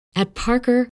At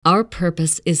Parker, our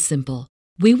purpose is simple.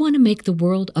 We want to make the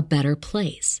world a better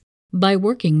place by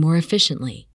working more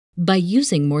efficiently, by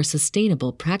using more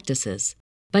sustainable practices,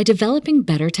 by developing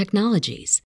better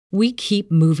technologies. We keep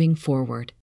moving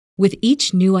forward. With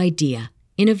each new idea,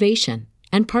 innovation,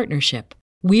 and partnership,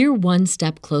 we're one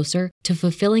step closer to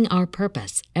fulfilling our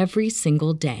purpose every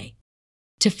single day.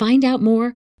 To find out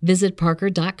more, visit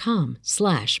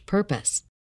parker.com/purpose.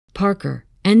 Parker,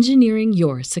 engineering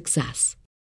your success.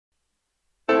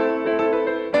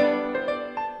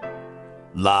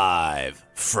 Live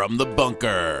from the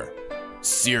bunker.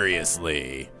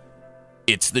 Seriously.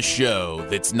 It's the show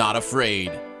that's not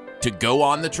afraid to go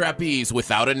on the trapeze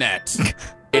without a net.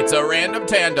 It's a random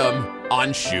tandem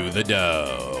on Shoe the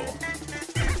Dough.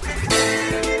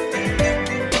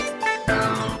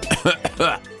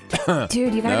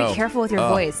 Dude, you gotta be careful with your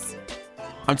voice.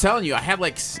 I'm telling you, I had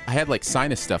like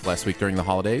sinus stuff last week during the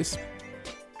holidays.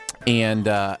 And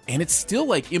it's still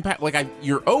like impact. Like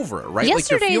you're over it, right?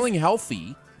 Like you're feeling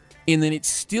healthy, and then it's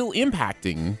still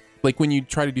impacting. Like when you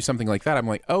try to do something like that, I'm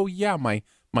like, oh yeah, my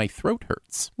throat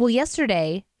hurts. Well,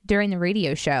 yesterday during the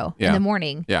radio show in the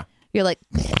morning, you're like,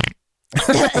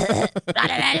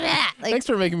 thanks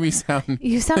for making me sound.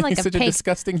 You sound like such a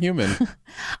disgusting human.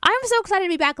 I'm so excited to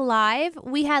be back live.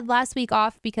 We had last week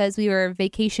off because we were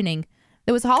vacationing.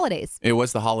 It was holidays. It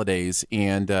was the holidays,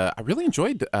 and I really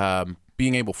enjoyed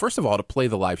being able, first of all, to play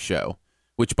the live show,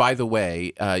 which, by the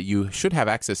way, you should have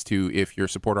access to if you're a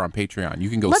supporter on Patreon. You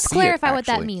can go see it. Let's clarify what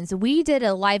that means. We did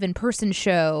a live in-person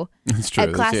show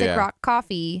at Classic Rock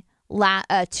Coffee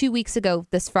 2 weeks ago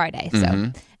this Friday.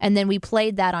 So, and then we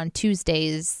played that on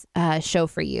Tuesday's show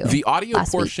for you. The audio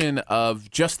portion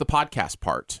of just the podcast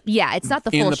part. Yeah, it's not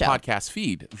the full show. In the podcast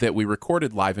feed that we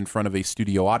recorded live in front of a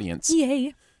studio audience.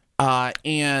 Yay.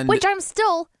 And which I'm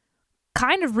still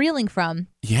kind of reeling from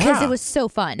because it was so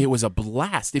fun. It was a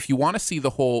blast. If you want to see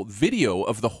the whole video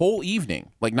of the whole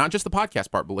evening, like not just the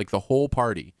podcast part, but like the whole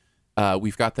party,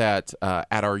 we've got that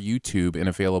at our YouTube and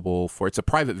available for, it's a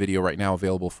private video right now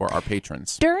available for our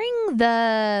patrons. During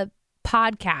the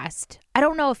podcast, I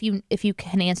don't know if you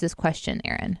can answer this question,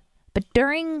 Aaron, but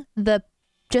during the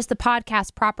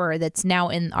podcast proper that's now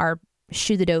in our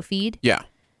Shoe the Dough feed,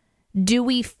 do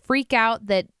we freak out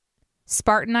that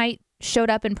Spartanite showed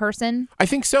up in person? I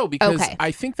think so, because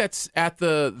I think that's at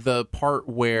the part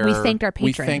where we thanked our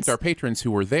patrons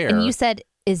who were there. And you said,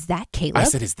 "Is that Caleb?" I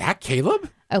said, "Is that Caleb?"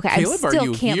 Okay, Caleb, I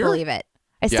still can't believe it.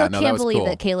 I still can't believe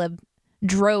that Caleb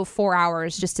drove 4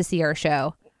 hours just to see our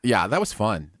show. Yeah, that was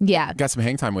fun. Yeah, got some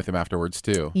hang time with him afterwards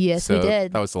too. Yes, we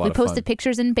did. That was a lot of fun. We posted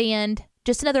pictures in band.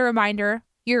 Just another reminder: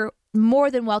 you're more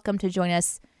than welcome to join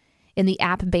us in the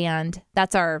app Band.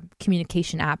 That's our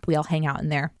communication app. We all hang out in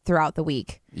there throughout the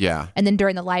week. Yeah. And then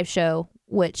during the live show,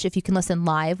 which if you can listen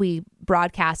live, we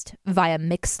broadcast via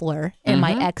Mixlr and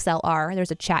my XLR.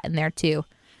 There's a chat in there too.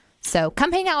 So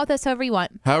come hang out with us however you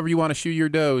want. However you want to shoe your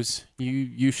doughs,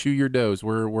 you shoe your doughs.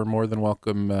 We're more than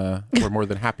welcome. We're more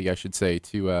than happy, I should say,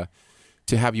 to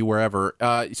have you wherever.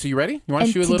 So you ready? You want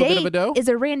to shoe a little bit of a dough? Is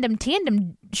a random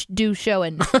tandem do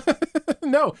showing.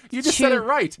 No, you just said it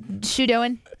right. Shoe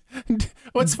doing.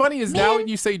 What's funny is now when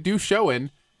you say do showing,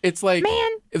 it's like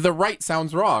the right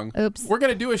sounds wrong. Oops. We're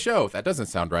going to do a show. That doesn't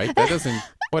sound right. That doesn't.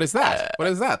 What is that? What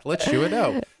is that? Let's shoe a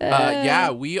dough.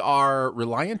 We are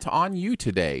reliant on you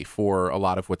today for a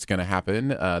lot of what's going to happen.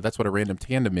 That's what a random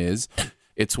tandem is.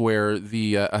 It's where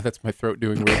the that's my throat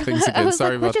doing weird things again.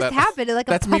 Sorry about that. What just happened? Like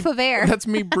that's a puff of air. That's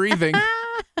me breathing.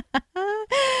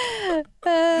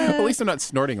 At least I'm not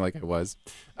snorting like I was.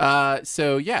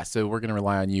 So we're going to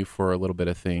rely on you for a little bit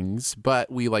of things,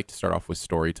 but we like to start off with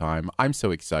story time. I'm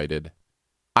so excited.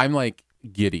 I'm like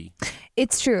giddy.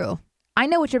 It's true. I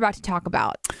know what you're about to talk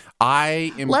about.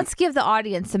 Let's give the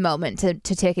audience a moment to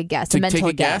take a guess, a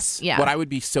mental guess. Yeah. What I would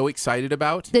be so excited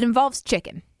about. That involves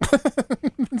chicken.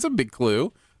 That's a big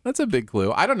clue. I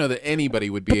don't know that anybody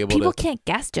would be able to. People can't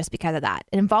guess just because of that.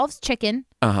 It involves chicken.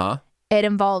 Uh-huh. It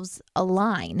involves a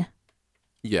line.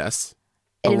 Yes.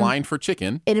 A line for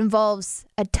chicken. It involves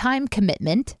a time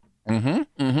commitment.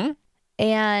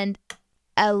 And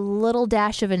a little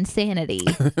dash of insanity.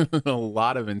 A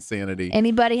lot of insanity.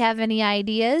 Anybody have any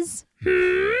ideas?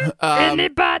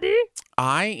 Anybody?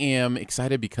 I am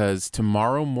excited because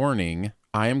tomorrow morning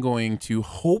I am going to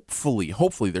hopefully,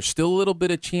 there's still a little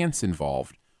bit of chance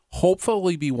involved,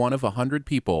 hopefully be one of 100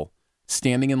 people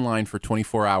standing in line for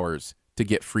 24 hours to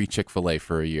get free Chick-fil-A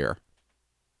for a year.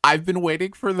 I've been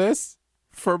waiting for this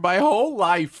for my whole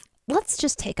life. Let's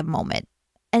just take a moment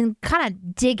and kind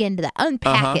of dig into that,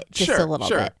 unpack it just a little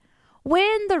bit.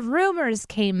 When the rumors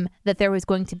came that there was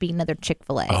going to be another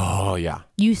Chick-fil-A, oh yeah,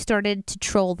 you started to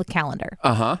troll the calendar.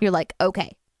 Uh-huh. You're like,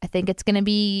 okay, I think it's going to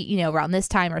be, around this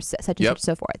time or such and such and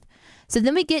so forth. So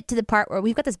then we get to the part where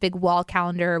we've got this big wall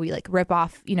calendar. We like rip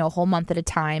off, a whole month at a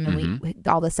time and we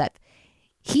all this stuff.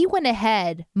 He went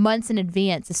ahead months in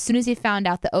advance as soon as he found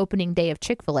out the opening day of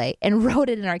Chick-fil-A and wrote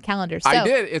it in our calendar. So, I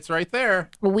did. It's right there.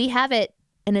 Well, we have it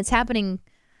and it's happening.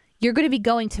 You're going to be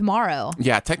going tomorrow.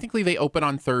 Yeah, technically they open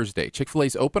on Thursday.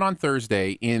 Chick-fil-A's open on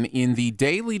Thursday. In the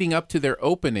day leading up to their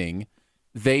opening,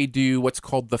 they do what's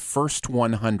called the first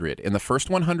 100. And the first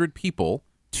 100 people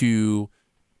to,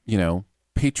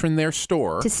 patron their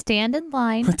store. To stand in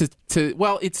line.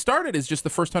 Well, it started as just the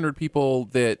first 100 people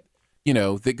that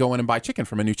go in and buy chicken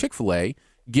from a new Chick-fil-A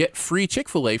get free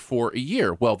Chick-fil-A for a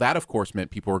year. Well, that, of course, meant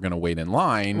people were going to wait in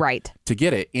line to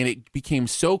get it. And it became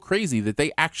so crazy that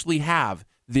they actually have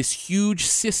this huge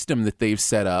system that they've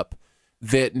set up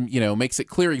that, makes it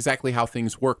clear exactly how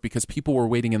things work because people were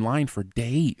waiting in line for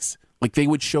days. Like they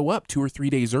would show up 2 or 3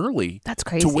 days early. That's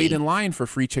crazy. To wait in line for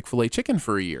free Chick-fil-A chicken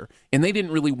for a year. And they didn't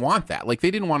really want that. Like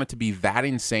they didn't want it to be that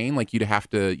insane. Like you'd have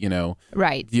to,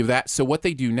 give that. So what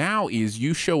they do now is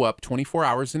you show up 24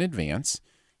 hours in advance.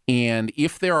 And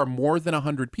if there are more than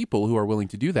 100 people who are willing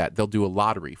to do that, they'll do a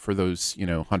lottery for those,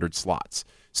 100 slots.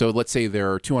 So let's say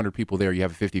there are 200 people there. You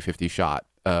have a 50-50 shot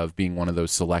of being one of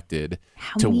those selected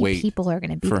to wait. How many people are going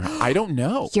to be there? I don't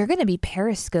know. You're going to be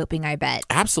periscoping, I bet.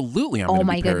 Absolutely, I'm going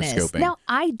to be periscoping. Goodness. Now,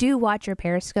 I do watch your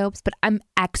periscopes, but I'm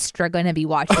extra going to be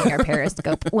watching your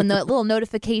periscope when the little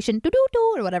notification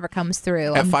doo-doo-doo or whatever comes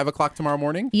through. At 5 o'clock tomorrow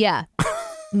morning? Yeah.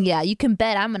 Yeah, you can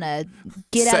bet I'm going to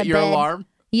get out of bed. Set your alarm?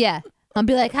 Yeah. I'll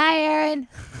be like, hi, Aaron.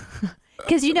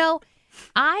 Because,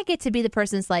 I get to be the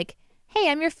person that's like,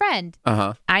 hey, I'm your friend.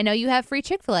 Uh-huh. I know you have free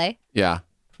Chick-fil-A. Yeah.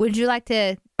 Would you like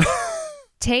to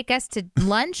take us to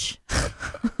lunch?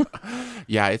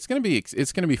 Yeah, it's gonna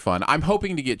be fun. I'm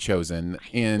hoping to get chosen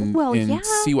and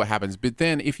see what happens. But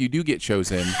then if you do get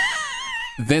chosen,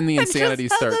 then the insanity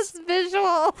starts. This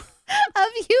visual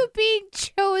of you being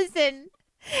chosen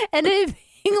and it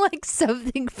being like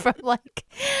something from like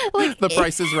The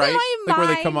Price is Right, like where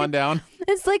they come on down.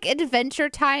 It's like Adventure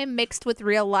Time mixed with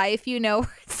real life.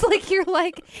 It's like you're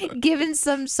like given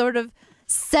some sort of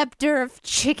scepter of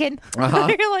chicken. You're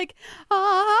like,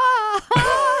 and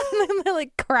then they're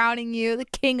like crowning you the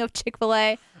king of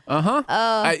Chick-fil-A.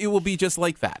 It will be just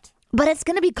like that. But it's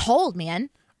gonna be cold, man.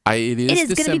 It is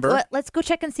December. Gonna be. Let's go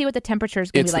check and see what the temperature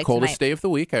is gonna be like. It's the coldest tonight. day of the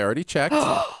week. I already checked. Do you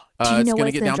know it's what gonna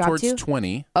it's get gonna down drop towards to?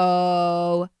 20.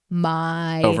 Oh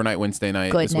my! Overnight Wednesday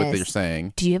night goodness. is what they're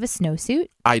saying. Do you have a snowsuit?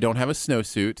 I don't have a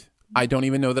snowsuit. I don't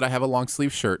even know that I have a long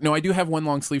sleeve shirt. No, I do have one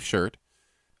long sleeve shirt.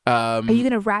 Are you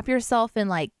gonna wrap yourself in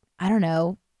like, I don't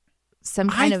know, some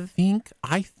kind of?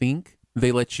 I think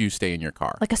they let you stay in your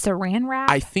car. Like a saran wrap?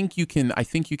 I think you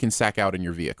can sack out in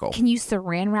your vehicle. Can you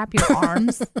saran wrap your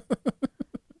arms?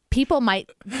 People might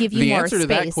give you more space. The answer to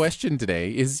that question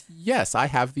today is yes, I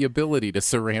have the ability to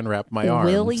saran wrap my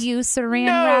arms. Will you saran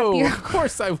wrap your... No, of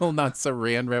course I will not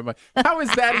saran wrap my... How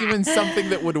is that even something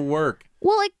that would work?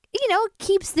 Well, it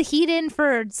keeps the heat in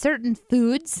for certain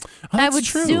foods. Oh, I would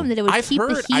assume that it would keep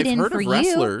the heat in for you. I've heard of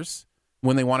wrestlers,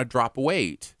 when they want to drop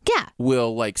weight,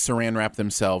 will like saran wrap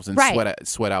themselves and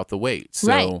sweat out the weight.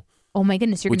 So, oh my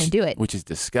goodness, you're going to do it. Which is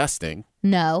disgusting.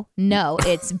 No,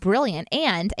 it's brilliant.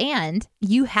 And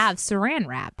you have saran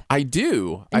wrap. I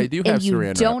do. I do have saran wrap.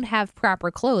 And you don't have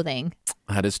proper clothing.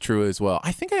 That is true as well.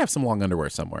 I think I have some long underwear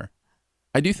somewhere.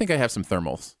 I do think I have some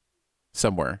thermals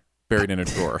somewhere buried in a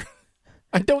drawer.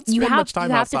 I don't spend much time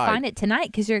outside. You have to find it tonight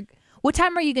because you're... What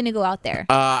time are you going to go out there?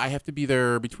 I have to be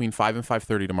there between 5 and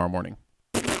 5:30 tomorrow morning.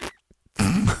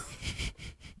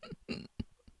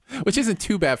 Which isn't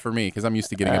too bad for me because I'm used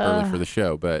to getting up early for the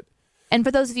show. And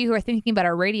for those of you who are thinking about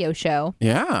our radio show,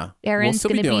 Aaron's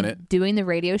going to be doing the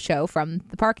radio show from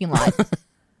the parking lot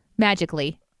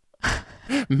magically.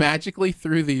 Magically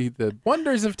through the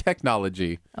wonders of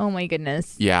technology. Oh my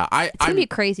goodness. Yeah, it's going to be a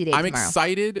crazy day tomorrow. I'm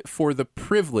excited for the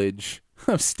privilege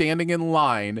of standing in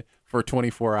line for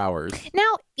 24 hours.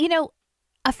 Now,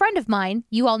 a friend of mine,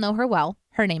 you all know her well.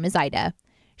 Her name is Ida.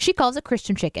 She calls it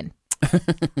Christian chicken.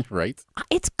 Right.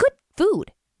 It's good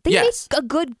food. They make a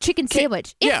good chicken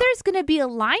sandwich. If there's going to be a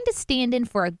line to stand in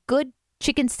for a good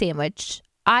chicken sandwich,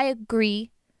 I agree,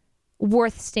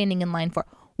 worth standing in line for.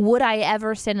 Would I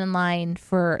ever stand in line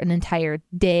for an entire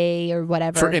day or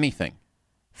whatever? For anything.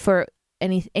 For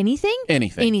anything?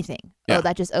 Anything. Yeah. Oh,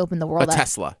 that just opened the world up. A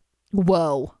Tesla.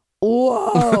 Whoa.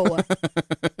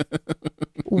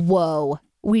 Whoa.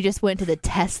 We just went to the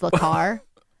Tesla car.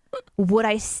 Would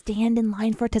I stand in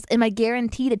line for a Tesla? Am I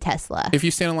guaranteed a Tesla? If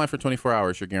you stand in line for 24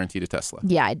 hours, you're guaranteed a Tesla.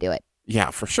 Yeah, I'd do it.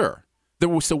 Yeah, for sure.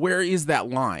 So where is that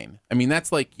line? I mean,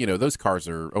 that's like, those cars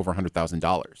are over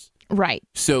 $100,000. Right.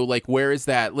 So like, where is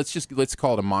that? Let's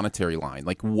call it a monetary line.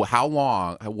 Like how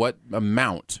long, what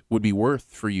amount would be worth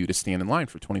for you to stand in line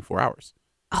for 24 hours?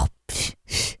 Oh,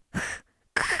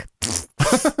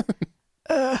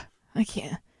 I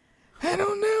can't. I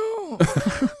don't know.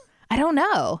 I don't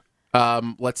know.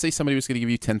 Let's say somebody was going to give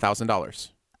you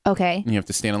 $10,000. Okay. And you have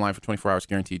to stand in line for 24 hours,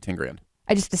 guaranteed 10 grand.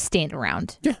 I just have to stand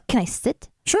around. Yeah. Can I sit?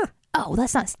 Sure. Oh,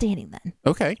 that's not standing then.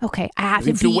 Okay. Okay. I have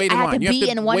You to be, wait in I have line. to You be have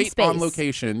to in one wait space. on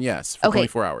location, yes, for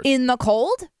 24 hours. In the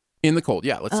cold? In the cold,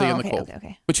 yeah. Let's say in the cold.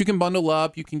 Okay. But you can bundle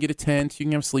up. You can get a tent. You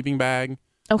can have a sleeping bag.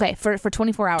 Okay, for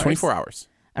 24 hours. 24 hours.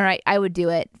 All right, I would do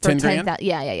it for 10 grand? 10,000.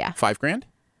 Yeah. 5 grand?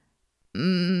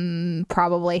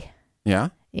 Probably. Yeah.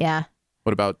 Yeah.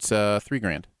 What about 3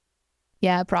 grand?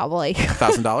 Yeah, probably.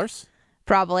 $1,000?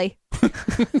 Probably.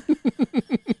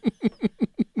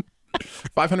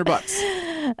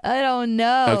 $500. I don't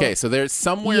know. Okay, so there's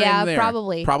somewhere in there.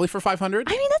 Probably. Probably for 500?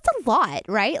 I mean, that's a lot,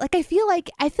 right? Like I feel like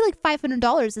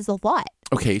 $500 is a lot.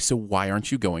 Okay, so why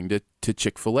aren't you going to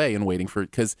Chick-fil-A and waiting for,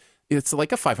 because it's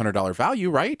like a $500 value,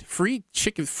 right? Free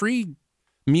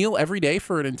meal every day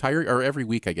for an entire, or every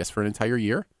week, I guess, for an entire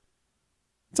year.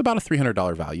 It's about a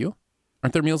 $300 value.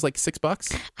 Aren't their meals like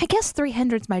 $6? I guess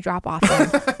 300's my drop off.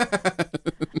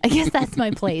 I guess that's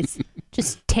my place.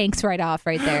 Just tanks right off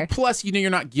right there. Plus, you're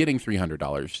not getting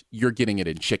 $300. You're getting it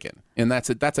in chicken, and that's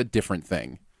a different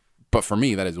thing. But for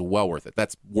me, that is well worth it.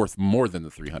 That's worth more than the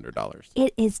 $300.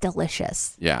 It is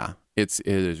delicious. Yeah, it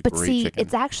is but great see, chicken.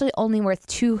 it's actually only worth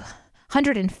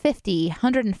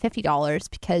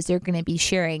 $150 because you're going to be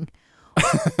sharing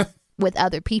with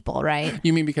other people, right?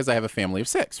 You mean because I have a family of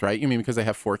 6, right? You mean because I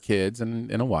have 4 kids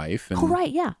and a wife? And, oh, right,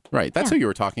 yeah. Right, that's who you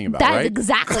were talking about, That right? is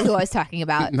exactly who I was talking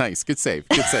about. Nice, good save.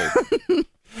 What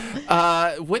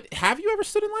have you ever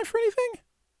stood in line for anything?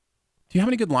 Do you have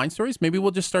any good line stories? Maybe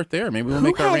we'll just start there. Maybe we'll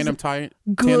make our random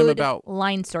tandem about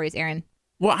line stories, Aaron.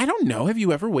 Well, I don't know. Have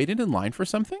you ever waited in line for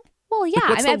something? Well, yeah.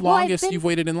 What's the longest you've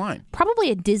waited in line?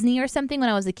 Probably at Disney or something when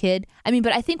I was a kid. I mean,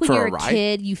 but I think when you're a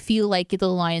kid, you feel like the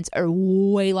lines are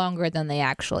way longer than they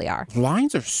actually are.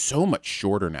 Lines are so much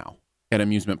shorter now at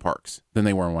amusement parks than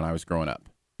they were when I was growing up.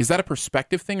 Is that a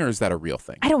perspective thing or is that a real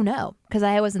thing? I don't know because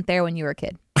I wasn't there when you were a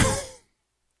kid.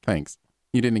 Thanks.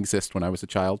 You didn't exist when I was a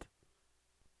child?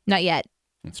 Not yet.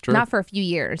 That's true. Not for a few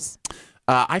years.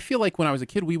 I feel like when I was a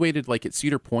kid, we waited like at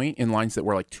Cedar Point in lines that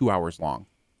were like 2 hours long.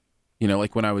 You know,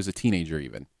 like when I was a teenager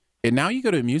even. And now you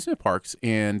go to amusement parks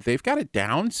and they've got it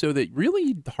down so that really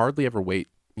you hardly ever wait,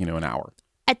 an hour.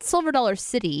 At Silver Dollar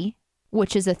City,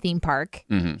 which is a theme park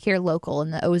here local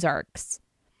in the Ozarks,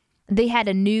 they had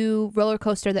a new roller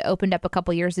coaster that opened up a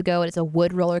couple years ago. It's a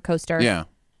wood roller coaster. Yeah.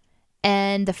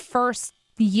 And the first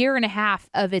year and a half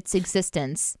of its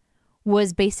existence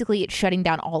was basically it shutting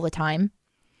down all the time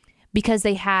because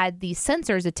they had these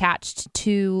sensors attached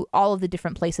to all of the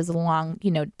different places along,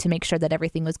 to make sure that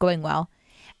everything was going well.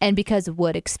 And because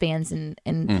wood expands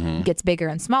and gets bigger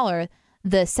and smaller,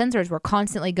 the sensors were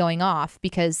constantly going off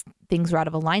because things were out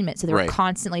of alignment. So they were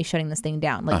constantly shutting this thing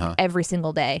down, like every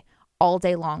single day, all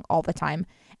day long, all the time.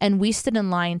 And we stood in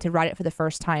line to ride it for the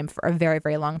first time for a very,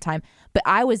 very long time. But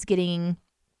I was getting...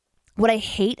 What I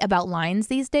hate about lines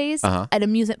these days, at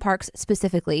amusement parks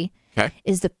specifically,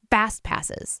 is the fast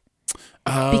passes.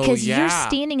 Oh, because you're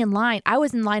standing in line. I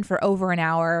was in line for over an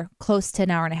hour, close to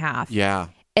an hour and a half. Yeah.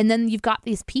 And then you've got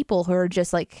these people who are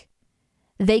just like,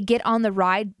 they get on the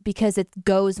ride because it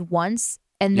goes once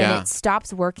and then it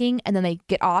stops working and then they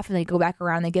get off and they go back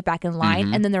around and they get back in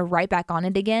line and then they're right back on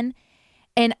it again.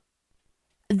 And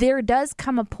there does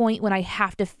come a point when I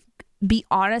have to be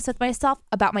honest with myself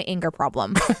about my anger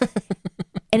problem.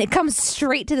 And it comes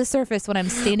straight to the surface when I'm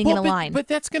standing in a line. But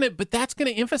that's gonna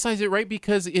emphasize it, right?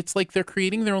 Because it's like they're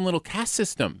creating their own little caste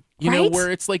system, you know, where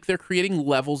it's like they're creating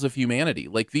levels of humanity.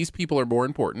 Like these people are more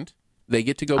important. They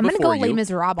get to go before you. I'm gonna go Les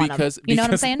Miserables on them. You know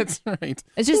what I'm saying? That's right.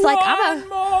 It's just like one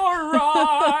more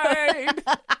ride.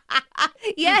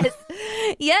 Yes.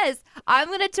 I'm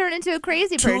gonna turn into a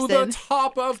crazy person. To the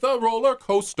top of the roller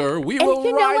coaster. We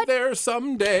will ride there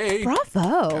someday.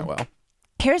 Bravo. Yeah, well.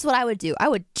 Here's what I would do. I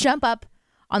would jump up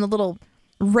on the little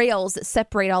rails that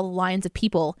separate all the lines of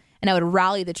people, and I would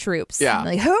rally the troops. Yeah.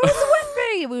 Like, who's with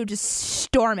me? We would just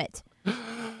storm it.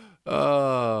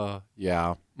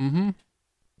 Yeah. Mm-hmm.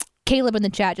 Caleb in the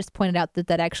chat just pointed out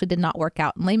that actually did not work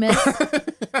out in Les Mis.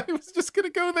 I was just going to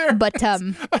go there. But, I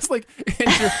was like,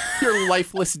 and your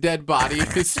lifeless dead body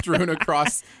is strewn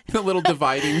across the little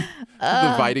dividing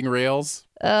rails.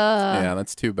 Yeah,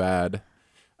 that's too bad.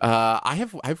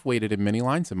 I've waited in many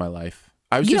lines in my life.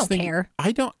 You don't care.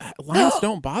 Lions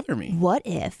don't bother me. What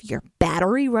if your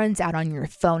battery runs out on your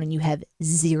phone and you have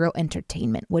zero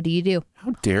entertainment? What do?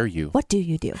 How dare you? What do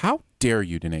you do? How dare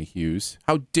you, Danae Hughes?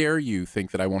 How dare you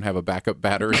think that I won't have a backup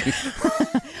battery?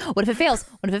 What if it fails?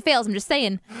 I'm just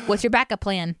saying, what's your backup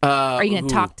plan? Are you going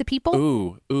to talk to people?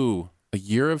 Ooh. A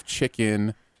year of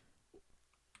chicken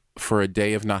for a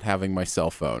day of not having my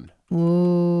cell phone.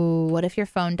 Ooh, what if your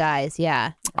phone dies?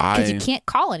 Yeah. Because you can't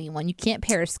call anyone. You can't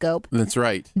Periscope. That's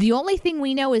right. The only thing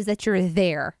we know is that you're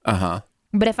there. Uh-huh.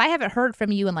 But if I haven't heard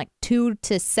from you in like 2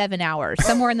 to 7 hours,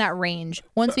 somewhere in that range,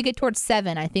 once we get towards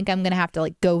 7, I think I'm going to have to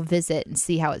like go visit and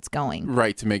see how it's going.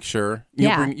 Right, to make sure.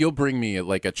 You'll bring me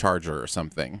like a charger or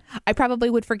something. I probably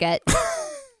would forget.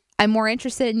 I'm more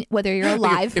interested in whether you're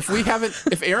alive.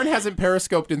 If Aaron hasn't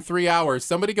Periscoped in 3 hours,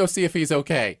 somebody go see if he's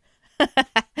okay.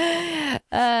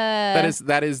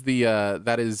 That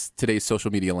is today's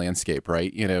social media landscape,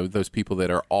 right? You know, those people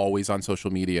that are always on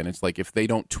social media, and it's like if they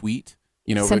don't tweet,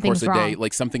 over the course of the day,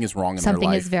 like something is wrong in their life.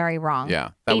 Something is very wrong.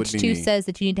 Yeah, that would be me. H2 says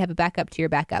that you need to have a backup to your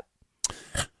backup.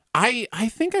 I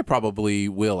think I probably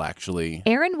will, actually.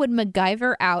 Aaron would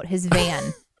MacGyver out his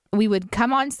van. We would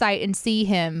come on site and see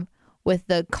him with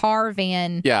the car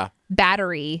van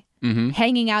battery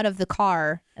hanging out of the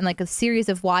car and like a series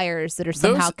of wires that are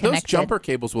somehow connected. Those jumper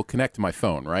cables will connect to my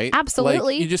phone, right?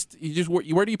 Absolutely. Like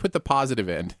where do you put the positive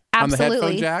end? Absolutely. On the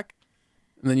headphone jack?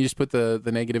 And then you just put the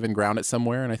negative and ground it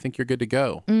somewhere, and I think you're good to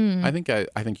go. I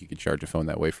think you could charge a phone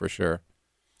that way for sure.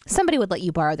 Somebody would let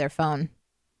you borrow their phone.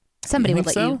 Somebody would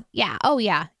let you. Yeah. Oh,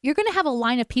 yeah. You're going to have a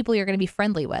line of people you're going to be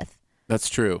friendly with. That's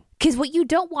true. Because what you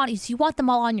don't want is you want them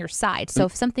all on your side. So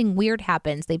if something weird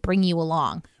happens, they bring you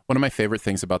along. One of my favorite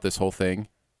things about this whole thing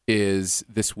is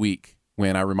this week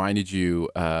when I reminded you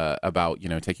about,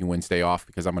 taking Wednesday off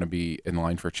because I'm going to be in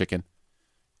line for chicken.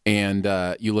 And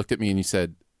you looked at me and you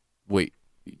said, wait,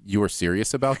 you were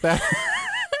serious about that?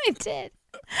 I did.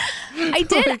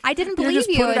 I didn't believe you. You just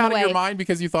put it out of your mind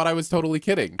because you thought I was totally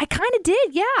kidding. I kind of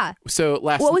did, yeah. So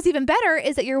what was even better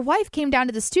is that your wife came down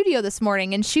to the studio this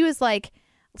morning and she was like,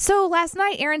 so last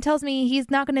night Aaron tells me he's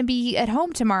not going to be at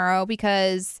home tomorrow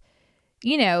because,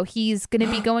 he's going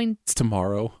to be going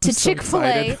tomorrow to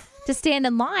Chick-fil-A to stand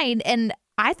in line. And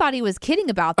I thought he was kidding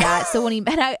about that. So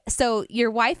so your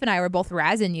wife and I were both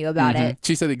razzing you about it.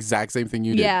 She said the exact same thing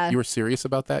you did. Yeah. You were serious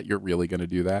about that? You're really going to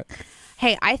do that?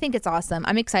 Hey, I think it's awesome.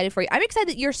 I'm excited for you. I'm excited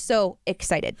that you're so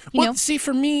excited. See,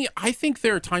 for me, I think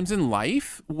there are times in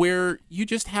life where you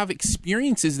just have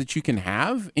experiences that you can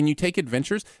have and you take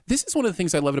adventures. This is one of the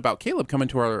things I loved about Caleb coming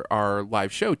to our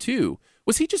live show, too,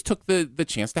 was he just took the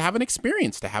chance to have an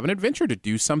experience, to have an adventure, to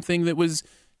do something that was,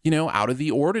 out of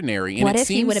the ordinary. And what if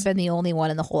he would have been the only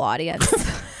one in the whole audience?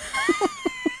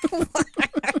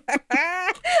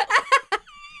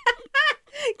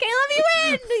 Caleb, you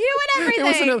win. You win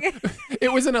everything.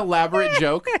 It was an elaborate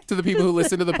joke to the people who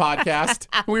listen to the podcast.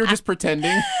 We were just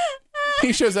pretending.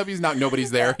 He shows up. Nobody's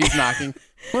there. He's knocking.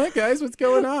 What, guys? What's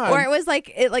going on? Or it was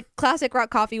like Classic Rock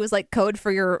Coffee was like code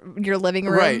for your living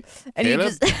room. Right. And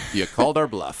Caleb, you called our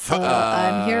bluff.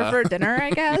 I'm here for dinner, I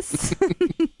guess.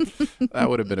 That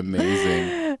would have been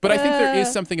amazing. But I think there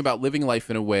is something about living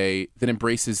life in a way that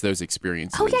embraces those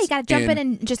experiences. Oh, yeah. You got to jump in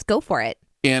and just go for it.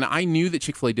 And I knew that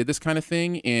Chick-fil-A did this kind of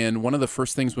thing. And one of the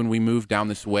first things when we moved down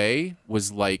this way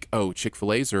was like, oh,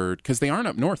 Chick-fil-A's are, because they aren't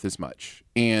up north as much.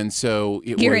 And so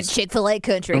You're in Chick-fil-A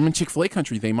country. I'm in Chick-fil-A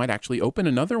country. They might actually open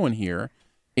another one here.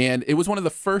 And it was one of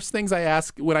the first things I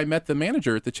asked when I met the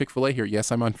manager at the Chick-fil-A here.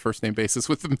 Yes, I'm on first name basis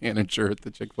with the manager at the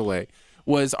Chick-fil-A.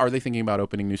 Was, are they thinking about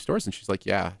opening new stores? And she's like,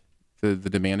 yeah. The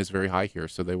demand is very high here,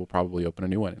 so they will probably open a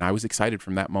new one. And I was excited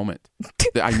from that moment.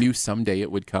 That I knew someday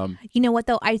it would come. You know what,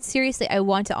 though? I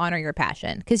want to honor your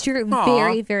passion because you're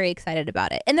very, very excited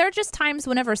about it. And there are just times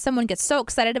whenever someone gets so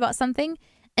excited about something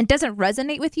and doesn't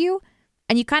resonate with you,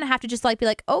 and you kind of have to just be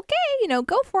like, okay,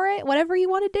 go for it, whatever you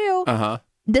want to do. Uh-huh.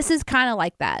 This is kind of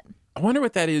like that. I wonder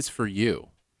what that is for you.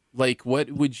 Like, what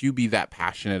would you be that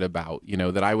passionate about,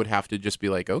 that I would have to just be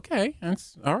like, okay,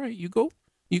 that's all right, you go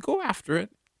after it.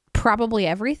 Probably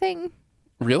everything.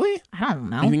 Really? I don't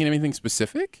know. You thinking anything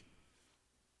specific?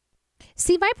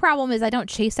 See, my problem is I don't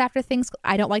chase after things.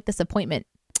 I don't like disappointment.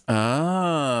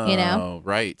 Oh,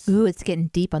 right. Ooh, it's getting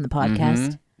deep on the podcast.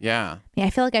 Mm-hmm. Yeah. I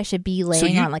feel like I should be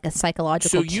laying on like a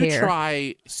psychological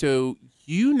chair. So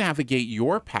you navigate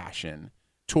your passion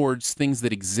towards things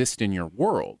that exist in your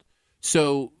world.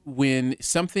 So when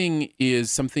something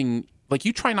like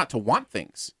you try not to want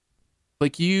things.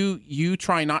 Like you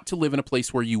try not to live in a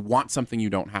place where you want something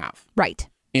you don't have. Right.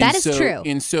 That is true.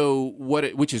 And so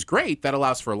which is great. That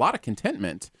allows for a lot of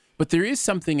contentment. But there is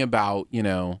something about,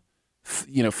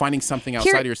 finding something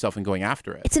outside of yourself and going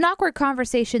after it. It's an awkward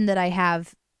conversation that I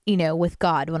have, with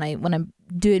God when I'm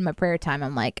doing my prayer time.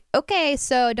 I'm like, okay,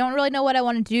 so I don't really know what I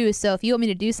want to do. So if you want me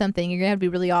to do something, you're gonna have to be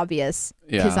really obvious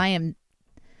because I'm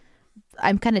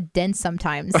kind of dense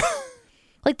sometimes.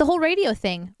 Like the whole radio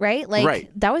thing, right?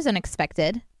 Like that was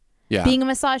unexpected. Yeah. Being a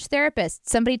massage therapist,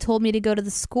 somebody told me to go to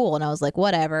the school and I was like,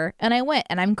 whatever. And I went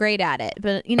and I'm great at it.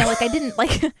 But, I didn't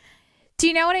do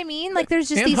you know what I mean? Like there's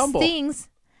just these things.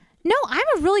 No, I'm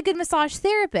a really good massage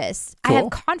therapist. Cool. I have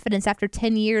confidence after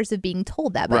 10 years of being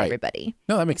told that by everybody.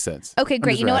 No, that makes sense. Okay,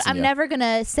 great. You know what? I'm never going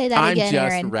to say that again,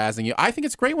 Aaron. I'm just razzing you. I think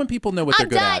it's great when people know what they're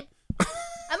good at.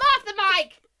 I'm off the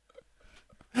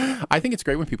mic. I think it's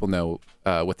great when people know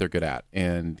what they're good at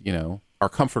and, are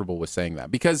comfortable with saying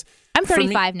that because I'm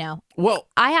 35 now. Well,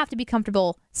 I have to be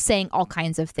comfortable saying all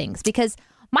kinds of things because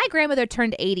my grandmother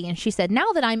turned 80 and she said,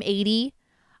 now that I'm 80,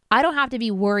 I don't have to be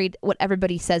worried what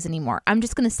everybody says anymore. I'm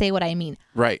just going to say what I mean.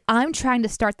 Right. I'm trying to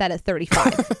start that at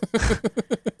 35.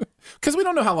 Because we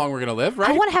don't know how long we're going to live, right?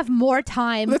 I want to have more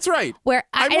time. That's right. Where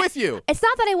I'm with you. It's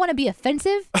not that I want to be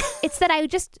offensive. It's that I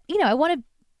just, I want to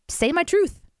say my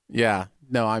truth. Yeah.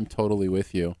 No, I'm totally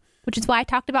with you. Which is why I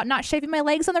talked about not shaving my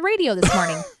legs on the radio this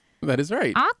morning. That is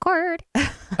right. Awkward.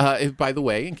 By the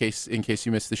way, in case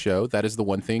you missed the show, that is the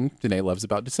one thing Danae loves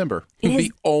about December.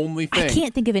 The only thing. I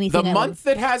can't think of anything. The month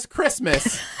that has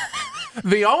Christmas.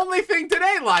 The only thing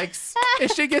Danae likes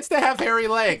is she gets to have hairy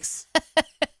legs.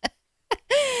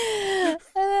 Oh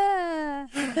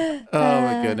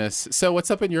my goodness. So what's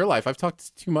up in your life? I've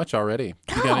talked too much already.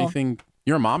 You got anything?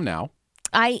 You're a mom now.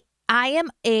 I am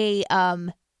a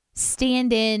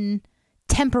stand-in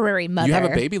temporary mother. You have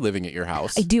a baby living at your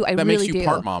house. I do. That really makes you do.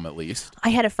 part mom at least. I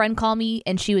had a friend call me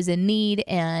and she was in need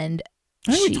and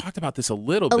I think we talked about this a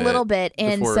little bit.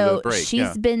 And so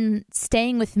she's been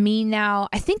staying with me now.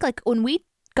 I think like when we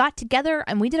got together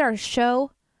and we did our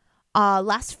show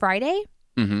last Friday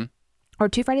or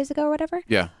 2 Fridays ago or whatever.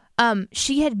 Yeah.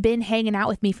 She had been hanging out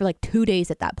with me for like 2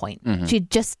 days at that point. She had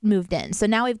just moved in. So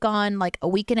now we've gone like a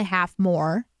week and a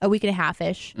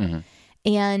half-ish.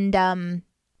 And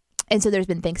so there's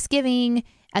been Thanksgiving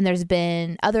and there's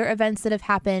been other events that have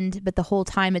happened. But the whole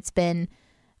time it's been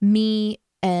me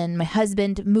and my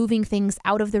husband moving things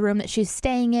out of the room that she's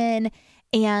staying in.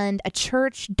 And a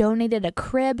church donated a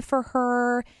crib for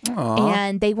her. Aww.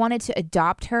 And they wanted to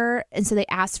adopt her. And so they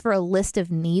asked for a list of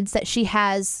needs that she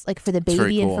has, like for the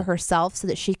baby and for herself so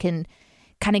that she can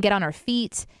kind of get on her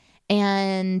feet.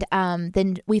 And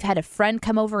then we've had a friend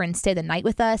come over and stay the night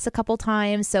with us a couple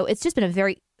times. So it's just been a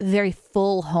very, very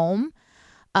full home.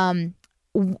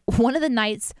 One of the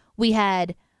nights we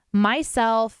had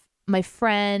myself, my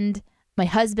friend, my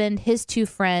husband, his 2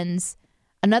 friends,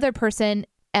 another person.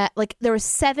 There were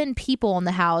 7 people in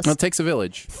the house. Well, it takes a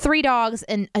village. 3 dogs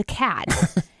and a cat.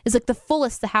 It's like the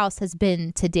fullest the house has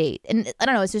been to date. And I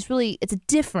don't know, it's just really, it's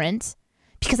different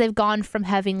because I've gone from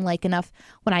having like enough,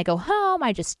 when I go home,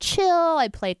 I just chill. I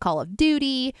play Call of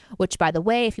Duty, which by the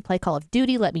way, if you play Call of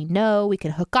Duty, let me know. We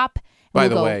can hook up. By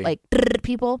the way, like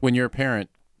people. When you're a parent,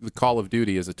 the Call of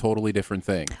Duty is a totally different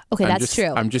thing. Okay, that's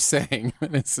true. I'm just saying,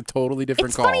 it's a totally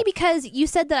different call. It's funny because you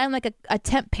said that I'm like a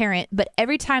temp parent, but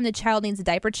every time the child needs a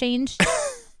diaper change,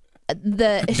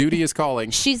 the duty is calling.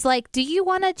 She's like, "Do you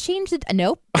want to change the?"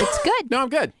 Nope, it's good. No, I'm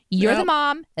good. You're the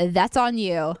mom. That's on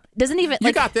you. Doesn't even.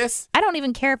 You got this. I don't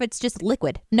even care if it's just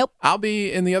liquid. Nope. I'll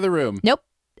be in the other room. Nope.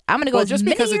 I'm gonna go as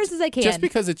many years as I can. Just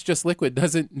because it's just liquid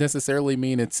doesn't necessarily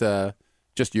mean it's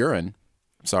just urine.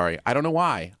 Sorry. I don't know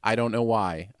why.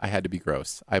 I had to be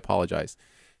gross. I apologize.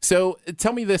 So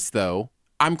tell me this, though.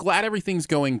 I'm glad everything's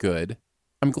going good.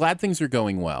 I'm glad things are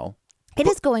going well. It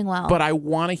is going well. But I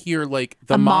want to hear, like,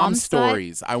 the mom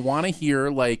stories. I want to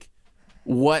hear, like,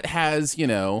 what has,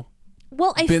 been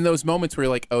those moments where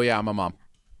you're like, oh, yeah, I'm a mom.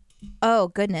 Oh,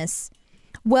 goodness.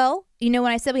 Well, when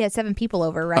I said we had 7 people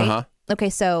over, right? Uh-huh.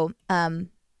 Okay, so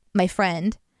my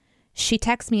friend, she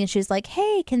texts me and she's like,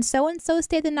 hey, can so-and-so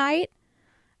stay the night?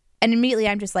 And immediately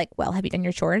I'm just like, well, have you done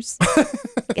your chores?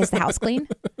 Is the house clean?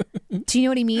 Do you know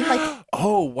what I mean? Like,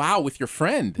 oh, wow, with your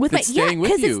friend staying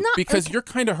with you. Because you're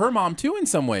kind of her mom, too, in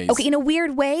some ways. Okay, in a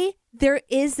weird way, there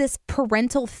is this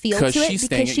parental feel to it. Because she's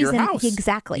staying at your house.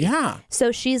 Exactly. Yeah.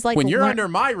 So she's like... When you're under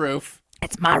my roof...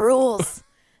 It's my rules.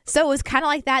 So it was kind of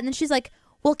like that. And then she's like,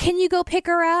 well, can you go pick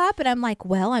her up? And I'm like,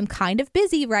 well, I'm kind of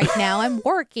busy right now. I'm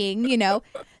working,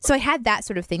 So I had that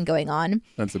sort of thing going on.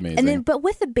 That's amazing. And then, but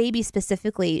with the baby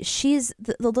specifically, she's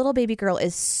the little baby girl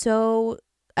is so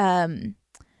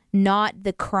not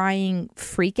the crying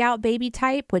freak out baby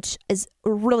type, which is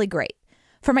really great.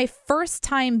 For my first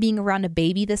time being around a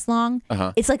baby this long,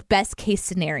 it's like best case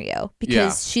scenario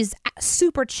because she's a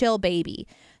super chill baby.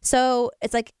 So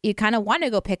it's like you kind of want to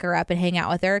go pick her up and hang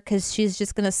out with her because she's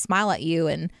just going to smile at you.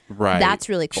 And that's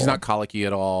really cool. She's not colicky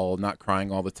at all, not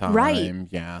crying all the time. Right.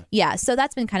 Yeah. Yeah. So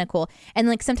that's been kind of cool. And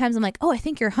like sometimes I'm like, oh, I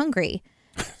think you're hungry.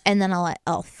 And then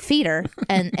I'll feed her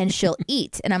and she'll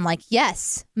eat. And I'm like,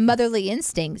 yes, motherly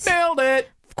instincts. Nailed it.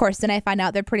 Of course, then I find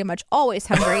out they're pretty much always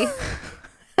hungry.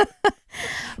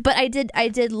 But I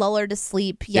did lull her to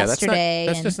sleep yesterday.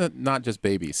 That's just not just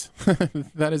babies.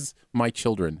 That is my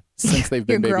children since they've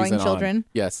been babies growing and children. On.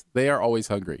 Yes, they are always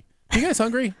hungry. Are you guys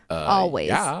hungry? Always.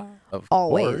 Yeah, of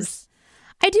always. course.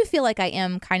 I do feel like I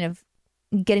am kind of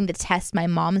getting to test my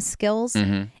mom's skills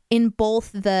in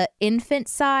both the infant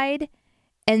side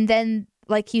and then,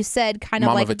 like you said, kind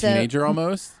Mom of like a teenager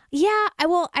almost. Yeah, I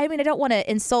don't want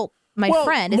to insult my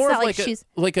friend. It's more not like she's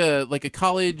like a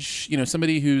college,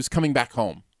 somebody who's coming back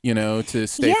home, to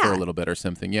stay for a little bit or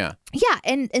something. Yeah. Yeah,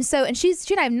 and she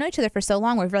and I have known each other for so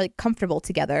long. We're really comfortable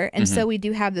together, and so we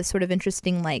do have this sort of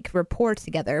interesting like rapport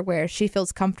together where she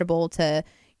feels comfortable to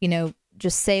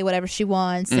just say whatever she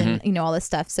wants and all this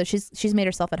stuff. So she's made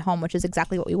herself at home, which is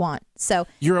exactly what we want. So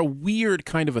you're a weird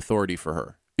kind of authority for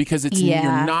her. Because you're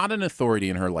not an authority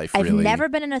in her life, really. I've never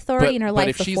been an authority in her life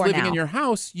before. But if she's living in your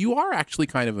house, you are actually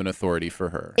kind of an authority for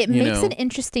her. It makes an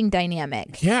interesting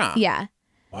dynamic. Yeah. Yeah.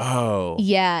 Wow.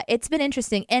 Yeah, it's been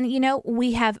interesting. And,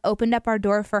 we have opened up our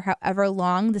door for however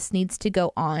long this needs to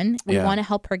go on. We want to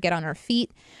help her get on her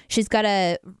feet. She's got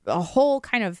a whole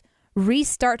kind of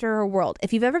restart to her world.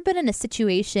 If you've ever been in a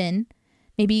situation,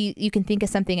 maybe you can think of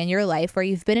something in your life where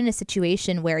you've been in a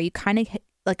situation where you kind of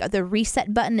like the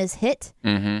reset button is hit,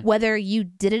 whether you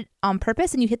did it on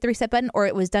purpose and you hit the reset button or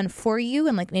it was done for you.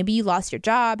 And like maybe you lost your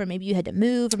job or maybe you had to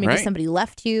move or maybe somebody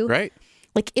left you. Right.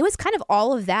 Like it was kind of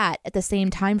all of that at the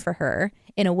same time for her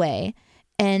in a way.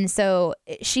 And so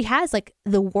she has like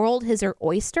the world is her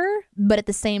oyster, but at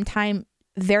the same time,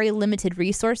 very limited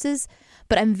resources.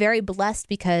 But I'm very blessed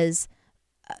because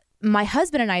my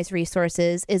husband and I's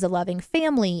resources is a loving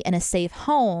family and a safe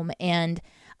home and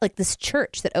like this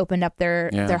church that opened up their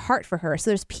heart for her.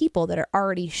 So there's people that are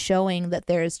already showing that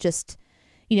there's just,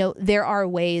 there are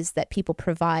ways that people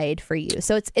provide for you.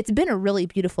 So it's been a really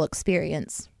beautiful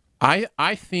experience.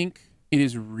 I think it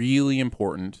is really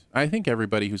important. I think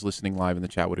everybody who's listening live in the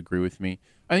chat would agree with me.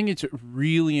 I think it's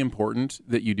really important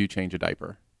that you do change a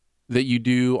diaper, that you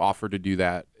do offer to do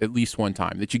that at least one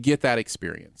time, that you get that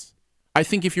experience. I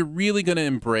think if you're really going to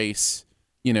embrace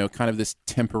kind of this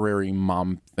temporary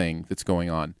mom thing that's going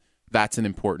on, that's an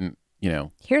important,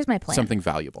 here's my plan. Something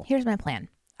valuable. Here's my plan.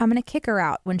 I'm going to kick her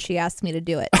out when she asks me to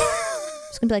do it.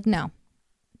 She's going to be like, no,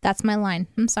 that's my line.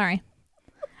 I'm sorry.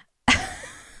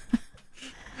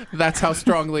 That's how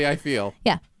strongly I feel.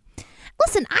 Yeah.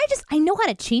 Listen, I know how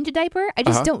to change a diaper. I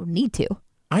just don't need to.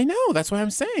 I know. That's what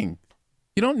I'm saying.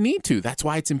 You don't need to. That's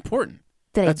why it's important.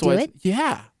 Did that's I do it?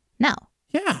 Yeah. No.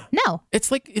 Yeah. No.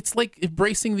 It's like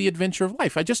embracing the adventure of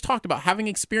life. I just talked about having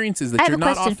experiences that you're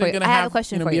not often going to have. I have a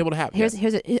question for you. Be able to have. Here's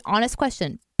an honest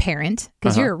question, parent,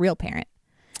 because you're a real parent.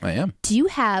 I am. Do you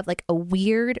have like a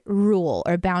weird rule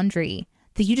or boundary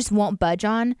that you just won't budge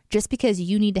on just because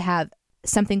you need to have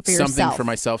something for yourself? Something for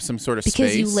myself, some sort of space.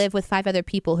 Because you live with 5 other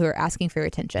people who are asking for your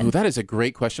attention. Oh, that is a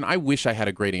great question. I wish I had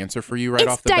a great answer for you off the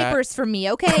bat. It's diapers for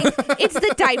me, okay? It's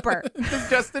the diaper. Does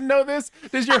Justin know this?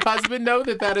 Does your husband know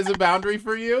that is a boundary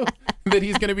for you? That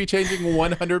he's going to be changing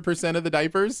 100% of the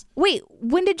diapers? Wait,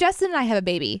 when did Justin and I have a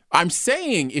baby? I'm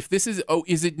saying if this is,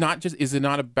 is it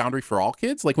not a boundary for all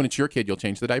kids? Like when it's your kid, you'll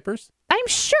change the diapers? I'm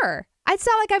sure. It's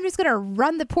not like I'm just going to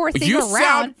run the poor thing around. You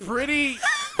sound pretty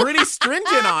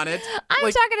stringent on it.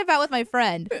 I'm talking about with my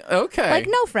friend. Okay. Like,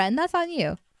 no, friend, that's on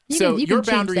you. Your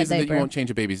boundary isn't that you won't change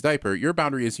a baby's diaper. Your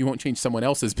boundary is you won't change someone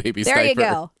else's baby's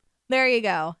diaper. There you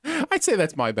go. I'd say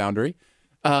that's my boundary.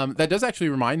 That does actually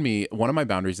remind me, one of my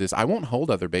boundaries is I won't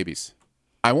hold other babies.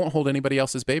 I won't hold anybody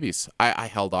else's babies. I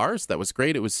held ours. That was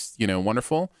great. It was,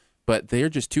 wonderful. But they're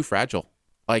just too fragile.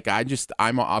 Like,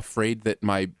 I'm afraid that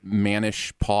my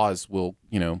mannish paws will,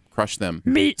 crush them.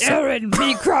 Meet Aaron,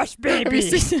 me crush baby.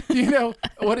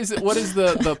 What is it? What is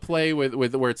the play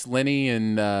with where it's Lenny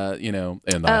and, and I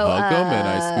hug them and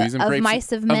I squeeze them. Of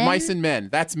Mice of Men? Of Mice and Men.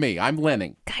 That's me. I'm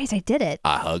Lenny. Guys, I did it.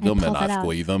 I hug them and I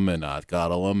squeeze them and I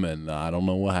cuddle them and I don't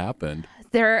know what happened.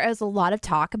 There is a lot of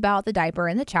talk about the diaper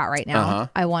in the chat right now.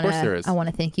 I want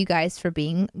to thank you guys for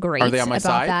being great. Are they on my about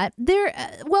side? That. There.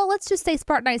 Well, let's just say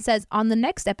Spartan Knight says on the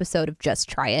next episode of Just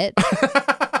Try It.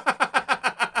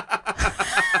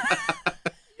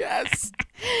 Yes.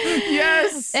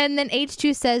 Yes. And then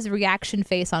H2 says reaction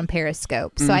face on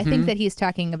Periscope. So I think that he's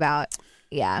talking about,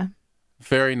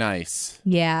 Very nice.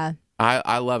 Yeah.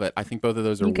 I love it. I think both of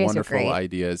those are wonderful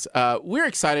ideas. We're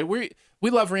excited. We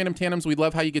love Random Tandems. We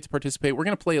love how you get to participate. We're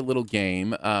going to play a little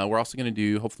game. We're also going to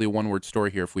do, hopefully, a one-word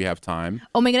story here if we have time.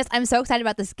 Oh, my goodness. I'm so excited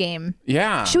about this game.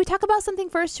 Yeah. Should we talk about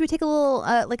something first? Should we take a little,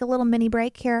 like a little mini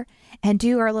break here and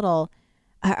do our little,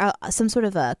 some sort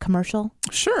of a commercial?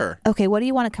 Sure. Okay, what do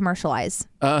you want to commercialize?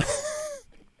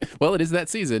 Well, it is that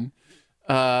season.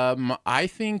 I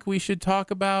think we should talk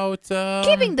about...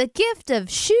 Giving the gift of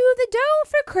Shoe the Dough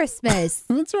for Christmas.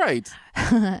 That's right.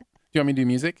 Do you want me to do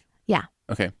music? Yeah.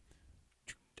 Okay.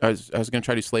 I was going to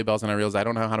try to do sleigh bells, and I realized I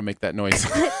don't know how to make that noise.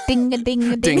 Ding a ding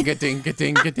a ding. Ding a ding a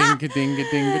ding a ding a ding a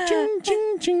ding a ching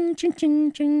ching ching ching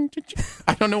ching ching ching.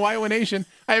 I don't know why it went Asian.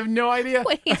 I have no idea.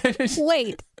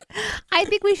 Wait. I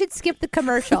think we should skip the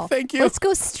commercial. Thank you. Let's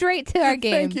go straight to our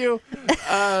game. Thank you.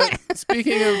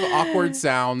 Speaking of awkward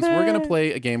sounds, we're going to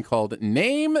play a game called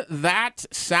Name That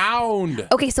Sound.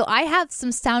 Okay, so I have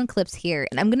some sound clips here,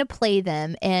 and I'm going to play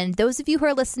them. And those of you who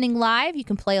are listening live, you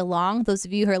can play along. Those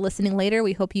of you who are listening later,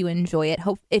 we hope you enjoy it.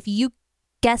 Hope if you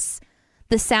guess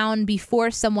the sound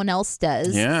before someone else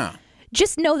does,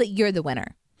 just know that you're the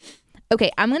winner.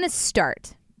 Okay, I'm going to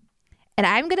start. And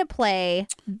I'm going to play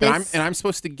this. And I'm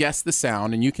supposed to guess the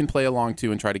sound, and you can play along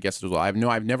too and try to guess it as well.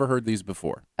 I've never heard these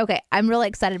before. Okay, I'm really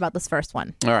excited about this first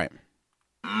one. All right.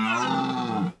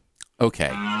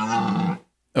 Okay.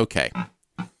 Okay. I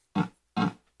just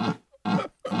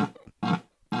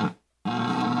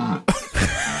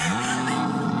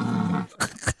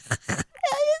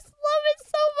love it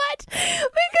so much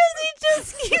because he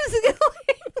just keeps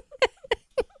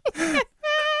going.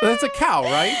 That's a cow,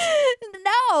 right?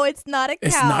 No, it's not a cow.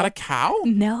 It's not a cow?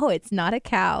 No, it's not a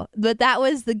cow. But that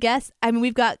was the guess. I mean,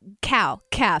 we've got cow,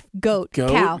 calf, goat,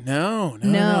 cow. No.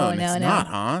 It's not,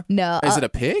 huh? No. Is it a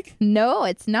pig? No,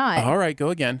 it's not. All right, go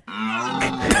again.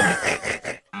 I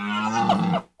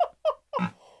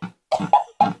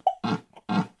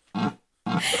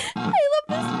love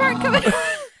this part coming.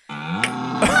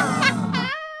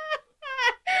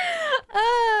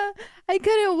 I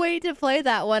couldn't wait to play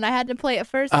that one. I had to play it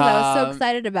first because I was so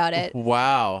excited about it.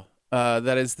 Wow.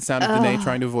 That is the sound of Danae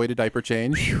trying to avoid a diaper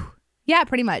change. Yeah,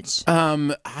 pretty much.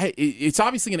 It's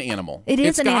obviously an animal.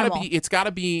 It's an animal. It's got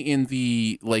to be in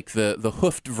the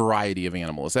hoofed variety of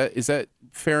animal. Is that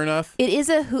fair enough? It is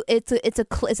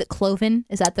is it cloven?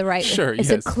 Is that the right? Sure. It's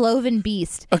yes. a cloven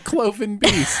beast. A cloven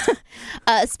beast.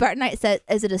 Spartanite said,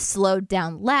 "Is it a slowed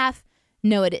down laugh?"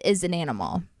 No, it is an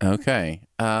animal. Okay.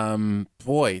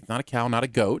 Boy, not a cow, not a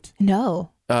goat.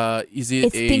 No.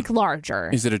 Think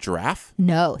larger. Is it a giraffe?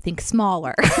 No, think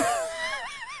smaller.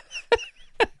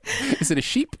 Is it a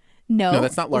sheep? No. No,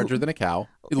 that's not larger than a cow.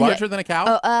 Larger than a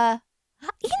cow?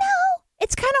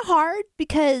 It's kind of hard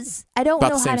because I don't know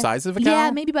about the same size of a cow? Yeah,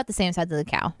 maybe about the same size of the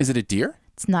cow. Is it a deer?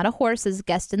 It's not a horse, as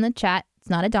guessed in the chat. It's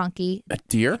not a donkey. A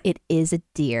deer? It is a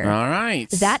deer. All right.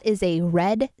 That is a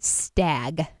red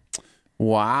stag.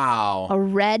 Wow. A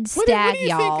red stag,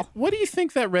 y'all. What do you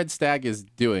think that red stag is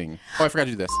doing? Oh, I forgot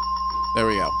to do this. There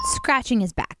we go. Scratching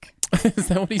his back. Is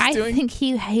that what he's doing? I think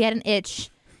he had an itch.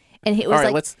 And it was all right,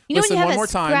 like, let's listen one more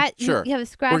time. Sure. You have a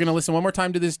scratch. We're going to listen one more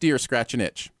time to this deer scratch an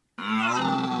itch.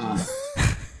 I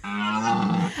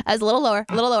was a little lower.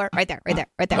 Right there. Oh, yeah,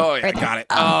 right got it.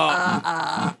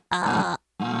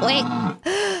 Wait.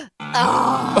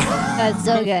 Oh, that's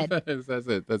so good.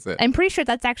 That's it. I'm pretty sure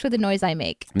that's actually the noise I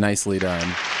make. Nicely done.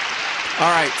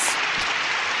 All right.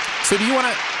 So do you want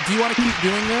to keep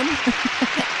doing them?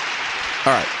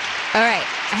 All right.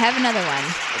 I have another one.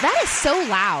 That is so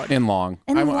loud. And long.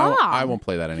 I won't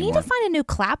play that anymore. We need to find a new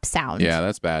clap sound. Yeah,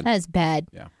 that's bad. That is bad.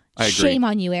 Yeah. I agree. Shame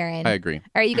on you, Aaron. I agree. All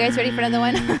right, you guys ready for another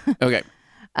one? Okay.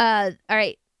 All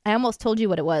right. I almost told you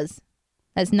what it was.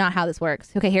 That's not how this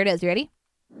works. Okay, here it is. You ready?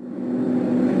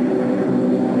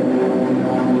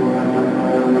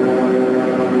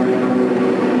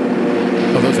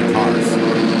 Oh, those are cars.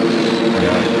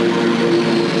 Yeah.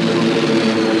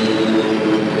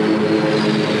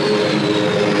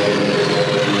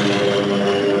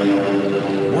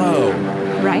 Whoa.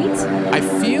 Right?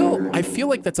 I feel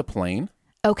like that's a plane.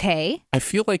 Okay. I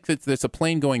feel like there's a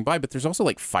plane going by, but there's also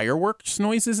like fireworks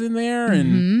noises in there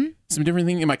and some different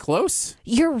things. Am I close?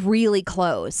 You're really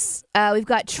close. We've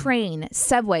got train,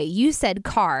 subway. You said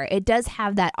car. It does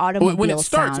have that automobile when it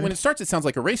starts, sound. When it starts, it sounds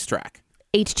like a racetrack.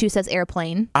 H2 says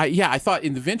airplane. I thought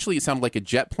eventually it sounded like a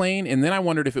jet plane, and then I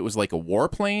wondered if it was like a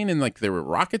warplane and like there were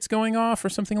rockets going off or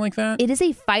something like that. It is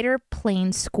a fighter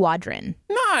plane squadron.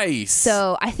 Nice.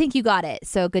 So I think you got it.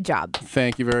 So good job.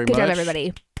 Thank you very much. Good job,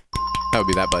 everybody. That would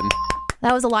be that button.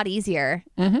 That was a lot easier.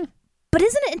 Mm-hmm. But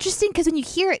isn't it interesting? Because when you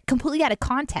hear it completely out of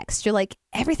context, you're like,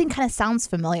 everything kind of sounds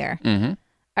familiar. Mm-hmm.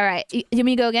 All right. You want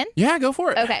me to go again? Yeah, go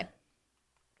for it. Okay.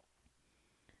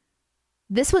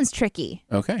 This one's tricky.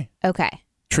 Okay. Okay.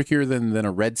 Trickier than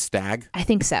a red stag? I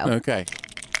think so. Okay.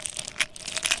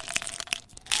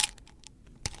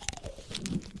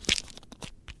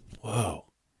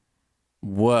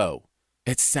 Whoa.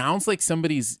 It sounds like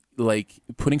somebody's like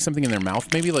putting something in their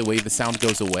mouth, maybe like the way the sound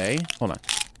goes away. Hold on.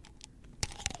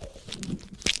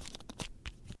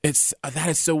 That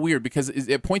is so weird because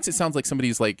at points it sounds like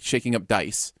somebody's like shaking up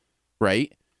dice,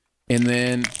 right? And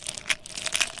then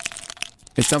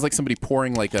it sounds like somebody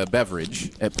pouring like a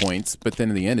beverage at points, but then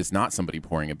in the end it's not somebody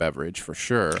pouring a beverage for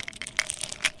sure.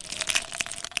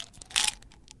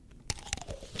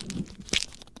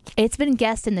 It's been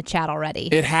guessed in the chat already.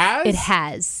 It has? It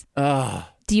has.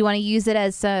 Do you want to use it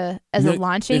as a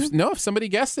launching? If somebody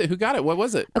guessed it, who got it? What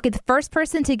was it? Okay, the first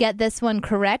person to get this one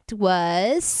correct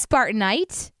was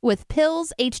Spartanite with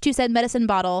pills. H2 said medicine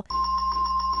bottle.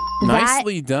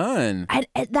 Nicely done.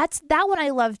 That one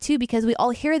I love too because we all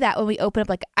hear that when we open up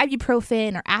like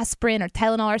ibuprofen or aspirin or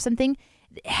Tylenol or something.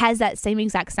 It has that same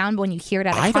exact sound, but when you hear it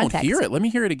out of context. I don't hear it. Let me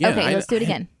hear it again. Okay, let's do it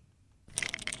again.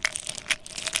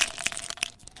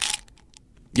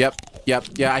 Yep. Yeah,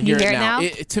 I hear it now. now?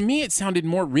 To me, it sounded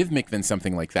more rhythmic than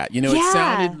something like that. It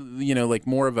sounded, like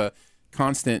more of a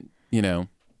constant, Here,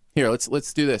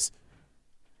 let's do this.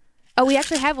 Oh, we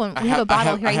actually have one. We have a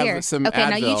bottle right here. Okay,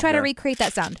 now you try to recreate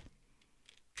that sound.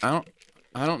 I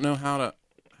don't know how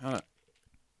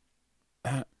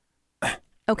to.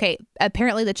 Okay,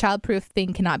 apparently the childproof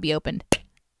thing cannot be opened.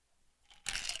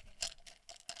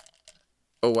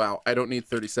 Oh, wow. I don't need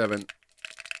 37.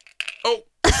 Oh.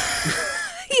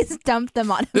 He's dumped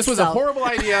them on himself. This was a horrible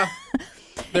idea.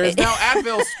 There's now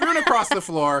Advil strewn across the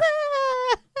floor.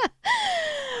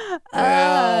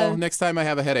 Well, next time I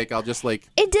have a headache, I'll just it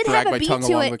did drag have a my beat tongue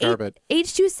to along it. the carpet.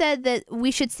 H2 said that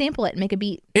we should sample it and make a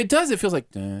beat. It does. It feels like,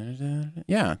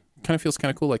 yeah, kind of feels kind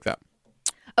of cool like that.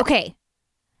 Okay.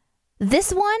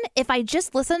 This one, if I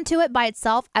just listened to it by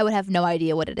itself, I would have no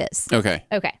idea what it is. Okay.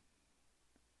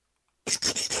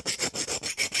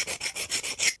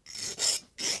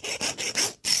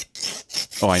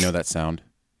 Oh, I know that sound.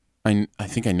 I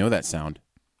think I know that sound.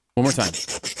 One more time.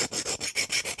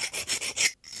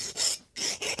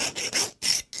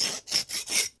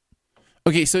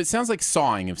 Okay, so it sounds like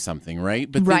sawing of something,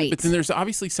 right? But then there's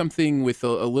obviously something with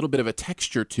a little bit of a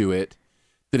texture to it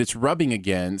that it's rubbing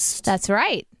against. That's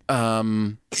right. I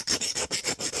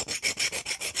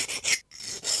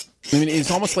mean,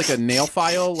 it's almost like a nail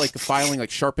file, like a filing,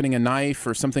 like sharpening a knife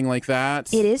or something like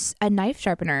that. It is a knife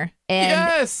sharpener. And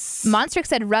yes! Monstrix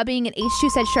said rubbing and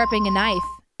H2 said sharpening a knife.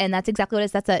 And that's exactly what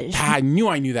it is. I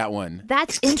knew that one.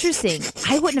 That's interesting.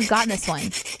 I wouldn't have gotten this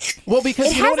one. Well, because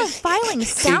it has a filing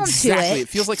sound to it. Exactly. It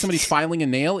feels like somebody's filing a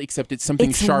nail, except it's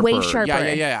something sharper. Way sharper.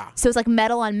 Yeah. So it's like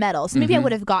metal on metal. So maybe I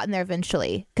would have gotten there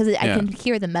eventually because I can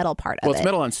hear the metal part of it. Well, it's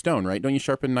metal on stone, right? Don't you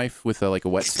sharpen a knife with like a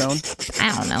whetstone?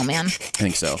 I don't know, man. I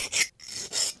think so.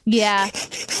 Yeah.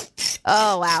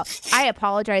 Oh, wow. I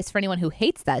apologize for anyone who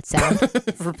hates that sound.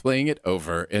 For playing it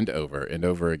over and over and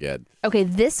over again. Okay,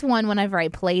 this one, whenever I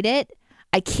played it,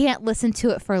 I can't listen to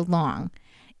it for long.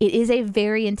 It is a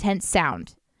very intense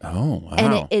sound. Oh,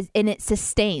 wow. And it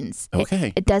sustains.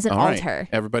 Okay. It doesn't All alter. Right.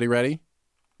 Everybody ready?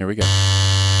 Here we go.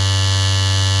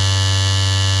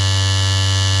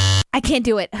 I can't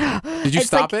do it. Did you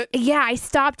stop it? Yeah, I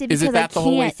stopped it because Is it that the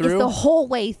whole way through? It's the whole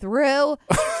way through.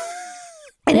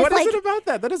 What is it about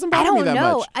that? That doesn't bother me that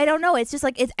much. I don't know. It's just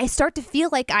like I start to feel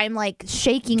like I'm like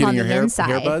shaking Getting on your the inside.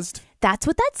 Hair buzzed? That's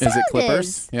what that sound is. Is it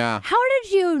clippers? Yeah. How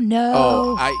did you know?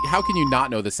 Oh, how can you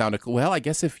not know the sound of? Well, I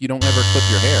guess if you don't ever clip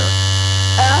your hair.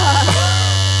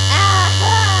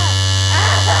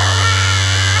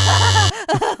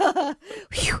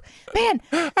 Man,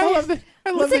 I love that. I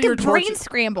love it's that like you're a brain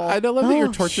scramble. I love that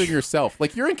you're torturing yourself.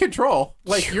 Like you're in control.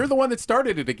 Like you're the one that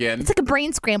started it again. It's like a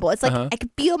brain scramble. It's like I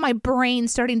can feel my brain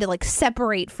starting to like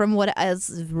separate from what is.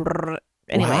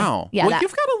 Anyway, wow. Yeah. Well,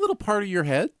 you've got a little part of your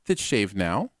head that's shaved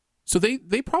now. So they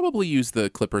probably use the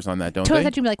clippers on that, don't they? I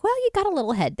thought you'd be like, well, you got a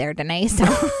little head there, Danae. So.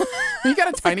 You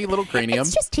got a tiny little cranium.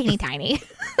 It's just teeny tiny.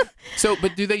 So,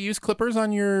 but do they use clippers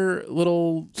on your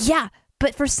little? Yeah.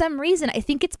 But for some reason, I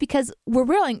think it's because we're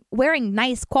wearing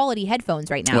nice quality headphones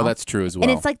right now. Well, that's true as well.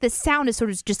 And it's like the sound is sort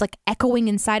of just like echoing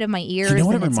inside of my ears. You know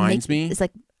what it reminds me? It's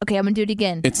like, okay, I'm going to do it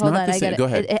again. It's Hold not on, the same. Go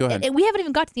ahead. Go ahead. We haven't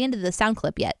even got to the end of the sound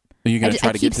clip yet. Are you going to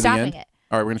try to get to the end? It.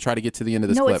 All right, we're going to try to get to the end of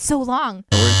this clip. clip. No, it's so long.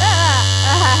 You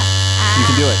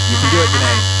can do it. You can do it,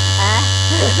 Danae.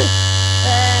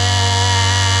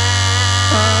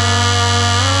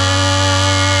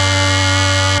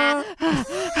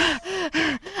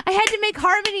 I had to make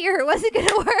harmony or it wasn't going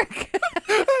to work. That's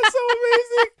so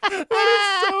amazing. That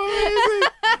is so amazing.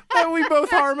 And we both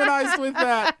harmonized with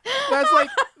that.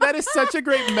 that is such a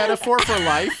great metaphor for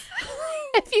life.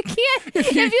 If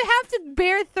you have to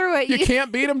bear through it, you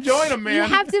can't beat them, join them, man. You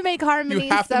have to make harmony. You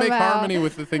have to make harmony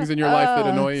with the things in your life that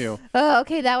annoy you. Oh,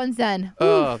 okay, that one's done.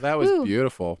 Oh, that was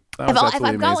beautiful. That was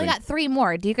absolutely amazing. I've only got 3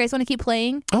 more. Do you guys want to keep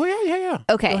playing? Oh, yeah.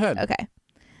 Okay. Go ahead. Okay.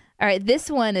 All right, this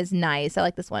one is nice. I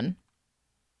like this one.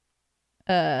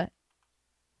 It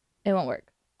won't work.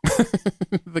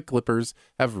 The Clippers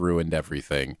have ruined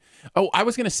everything. Oh, I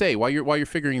was going to say, while you're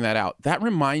figuring that out, that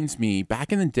reminds me,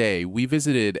 back in the day, we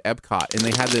visited Epcot, and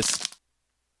they had this.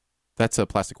 That's a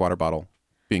plastic water bottle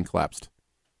being collapsed.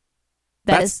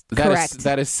 That's correct.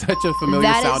 That is such a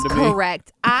familiar sound to me. That is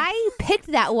correct. I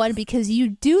picked that one because you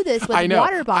do this with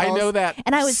water bottles. I know that.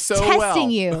 And I was so testing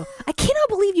you. I cannot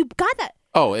believe you got that.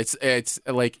 Oh, it's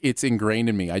like it's ingrained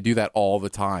in me. I do that all the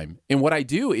time. And what I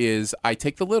do is I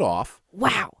take the lid off.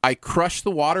 Wow. I crush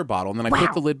the water bottle, and then I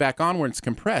put the lid back on where it's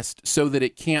compressed so that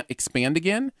it can't expand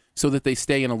again, so that they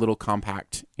stay in a little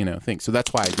compact, thing. So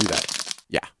that's why I do that.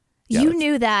 Yeah. You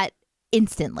knew that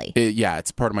instantly.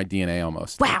 It's part of my DNA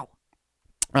almost. Wow.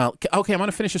 Okay, I'm going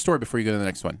to finish the story before you go to the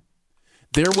next one.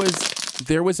 There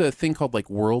was a thing called like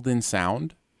World in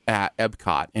Sound at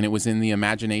Epcot, and it was in the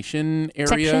Imagination area.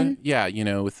 Section? Yeah,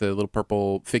 with the little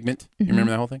purple figment. You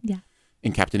remember that whole thing? Yeah.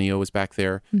 And Captain EO was back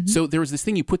there. Mm-hmm. So there was this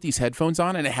thing, you put these headphones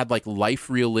on, and it had like life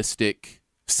realistic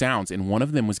sounds, and one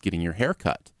of them was getting your hair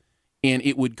cut. And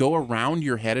it would go around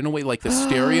your head in a way, like the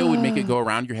stereo would make it go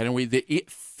around your head in a way that it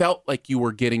felt like you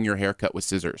were getting your hair cut with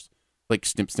scissors. Like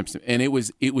snip, snip, snip. And it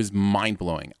was mind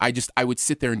blowing. I would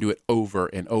sit there and do it over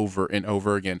and over and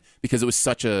over again because it was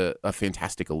such a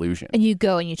fantastic illusion. And you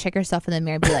go and you check yourself in the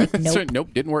mirror and be like, nope.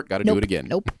 Nope, didn't work. Got to do it again.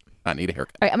 Nope. I need a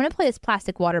haircut. All right, I'm going to play this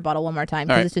plastic water bottle one more time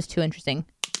because it's just too interesting.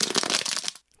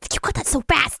 You got that so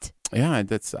fast. Yeah,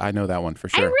 I know that one for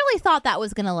sure. I really thought that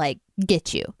was going to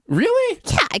get you. Really?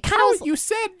 Yeah, I kind of. You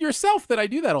said yourself that I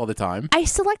do that all the time. I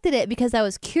selected it because I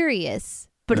was curious,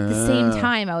 but at the same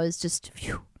time, I was just.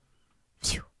 Phew.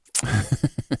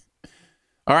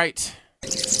 All right.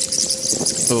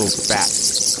 Oh,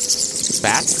 bats.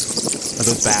 Bats? Are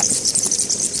those bats?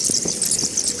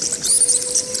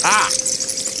 Ah!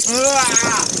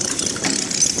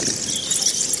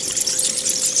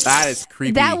 That is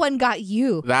creepy. That one got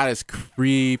you. That is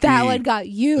creepy. That one got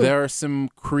you. There are some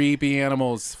creepy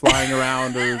animals flying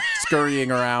around or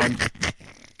scurrying around.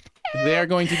 They are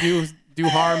going to do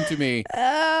harm to me.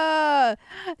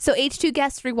 So H2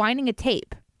 guessed rewinding a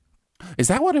tape. Is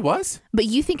that what it was? But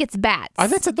you think it's bats. I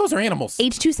thought those are animals.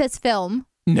 H2 says film.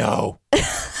 No.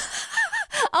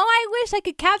 I wish I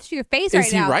could capture your face right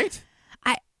now. Is he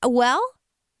right? Well?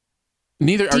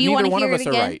 Neither one of us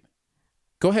are right.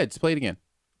 Go ahead. Play it again.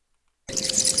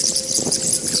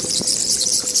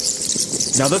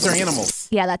 Now, those are animals.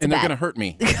 Yeah, that's a bat. And they're going to hurt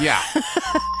me. Yeah.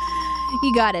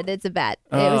 You got it. It's a bat.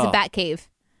 It was a bat cave.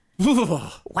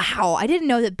 Wow. I didn't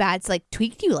know that bats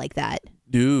tweaked you like that.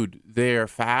 Dude, they're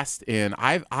fast, and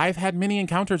I've had many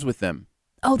encounters with them.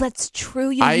 Oh, that's true.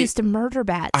 You used to murder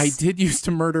bats. I did used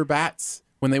to murder bats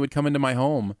when they would come into my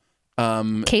home.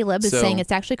 Caleb is saying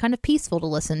it's actually kind of peaceful to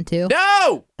listen to.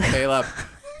 No! Caleb.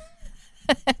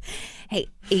 Hey,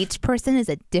 each person is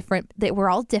we're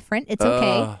all different. It's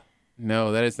okay.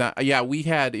 No, that is not. Yeah, we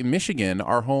had in Michigan,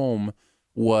 our home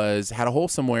had a hole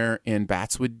somewhere, and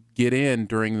bats would get in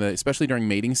especially during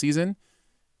mating season.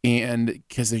 And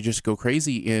because they just go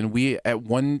crazy. And we, at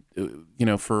one,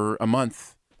 for a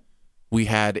month, we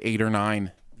had 8 or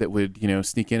 9 that would,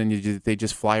 sneak in, and they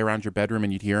just fly around your bedroom,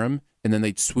 and you'd hear them. And then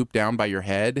they'd swoop down by your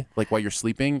head, while you're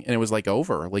sleeping. And it was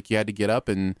over. You had to get up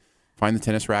and find the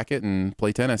tennis racket and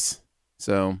play tennis.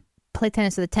 So play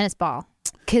tennis with a tennis ball.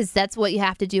 Because that's what you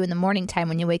have to do in the morning time.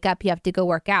 When you wake up, you have to go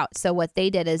work out. So what they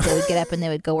did is they would get up and they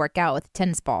would go work out with a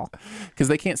tennis ball. Because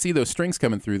they can't see those strings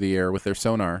coming through the air with their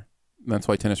sonar. That's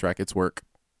why tennis rackets work.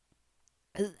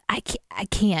 I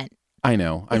can't. I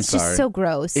know. I'm sorry. It's just so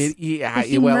gross. It's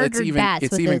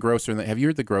even grosser than that. Have you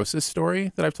heard the grossest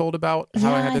story that I've told about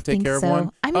how I had to take care of one?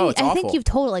 I mean, I think you've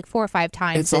told it 4 or 5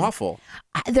 times. It's awful.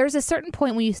 There's a certain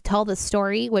point when you tell the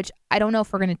story, which I don't know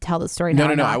if we're going to tell the story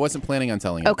now. No. I wasn't planning on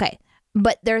telling it. Okay.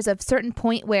 But there's a certain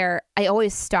point where I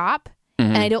always stop.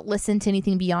 And I don't listen to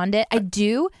anything beyond it. I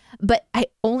do, but I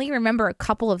only remember a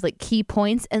couple of key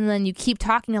points, and then you keep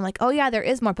talking. I'm like, oh yeah, there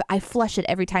is more, but I flush it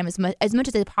every time as much as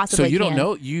I possibly can. So you don't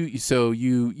know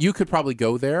you could probably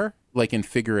go there and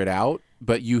figure it out,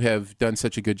 but you have done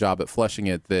such a good job at flushing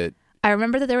it that I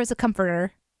remember that there was a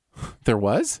comforter. There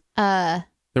was? There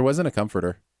wasn't a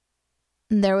comforter.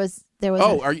 There was.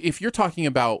 Oh, if you're talking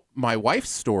about my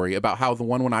wife's story about how the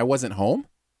one when I wasn't home.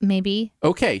 Maybe.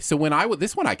 Okay, so when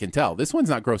this one I can tell. This one's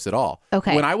not gross at all.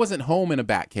 Okay. When I wasn't home and a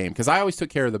bat came, because I always took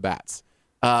care of the bats,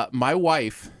 my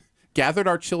wife gathered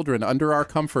our children under our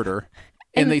comforter,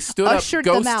 and they stood up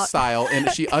ghost style,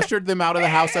 and she ushered them out of the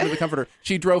house under the comforter.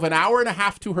 She drove an hour and a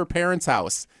half to her parents'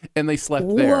 house, and they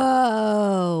slept there.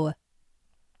 Whoa.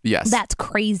 Yes. That's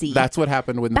crazy. That's what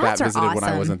happened when the bat visited when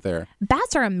I wasn't there.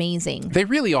 Bats are amazing. They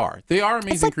really are. They are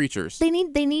amazing creatures. They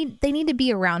need to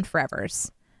be around forever.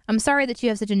 I'm sorry that you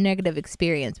have such a negative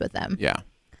experience with them. Yeah.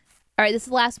 All right, this is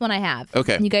the last one I have.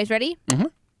 Okay. You guys ready? Mm-hmm.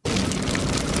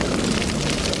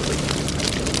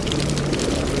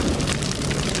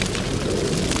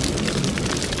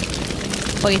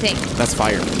 What do you think? That's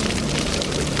fire.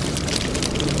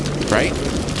 Right?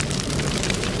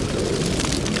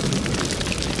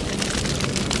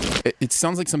 It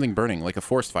sounds like something burning, like a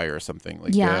forest fire or something.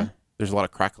 Like, yeah. There's a lot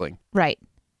of crackling. Right.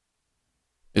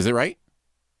 Is it right?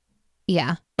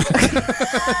 Yeah.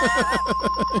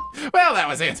 Well, that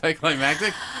was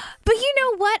anticlimactic. But you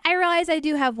know what? I realize I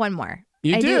do have one more.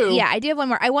 You do? Yeah, I do have one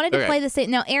more. I wanted to play the same.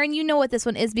 Now, Aaron, you know what this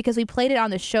one is because we played it on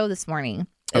the show this morning.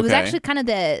 It was actually kind of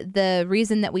the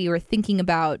reason that we were thinking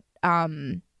about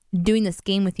doing this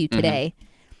game with you today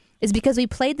is because we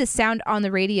played the sound on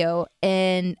the radio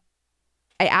and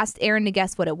I asked Aaron to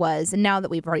guess what it was. And now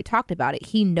that we've already talked about it,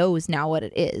 he knows now what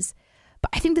it is. But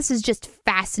I think this is just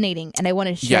fascinating and I want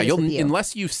to share this with you.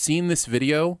 Unless you've seen this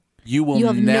video, you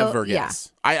will never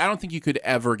guess. Yeah. I don't think you could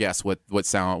ever guess what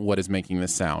is making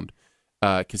this sound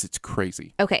because it's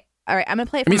crazy. Okay. All right, I'm gonna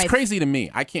play it. It's crazy to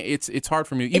me. I can't. It's hard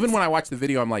for me. Even when I watch the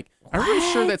video, I'm like, I'm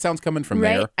really sure that sound's coming from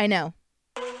there. I know.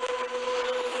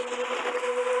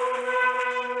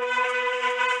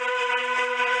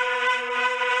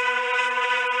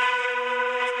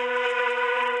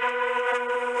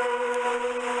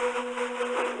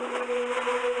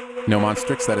 No,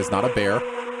 Monstrix, that is not a bear.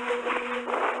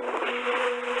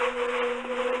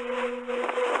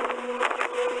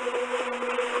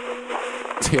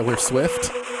 Taylor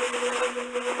Swift.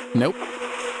 Nope.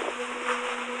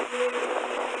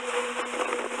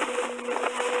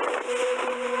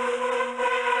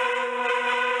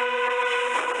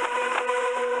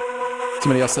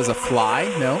 Somebody else says a fly.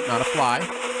 No, not a fly.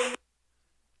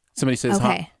 Somebody says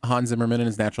Hans Zimmerman in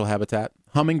his natural habitat.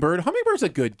 Hummingbird. Hummingbird's a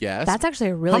good guess. That's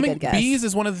actually a really good guess. Bees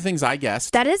is one of the things I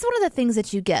guessed. That is one of the things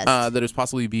that you guessed. That is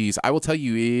possibly bees. I will tell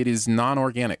you, it is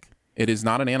non-organic. It is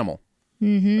not an animal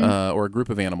or a group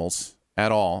of animals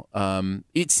at all.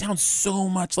 It sounds so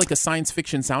much like a science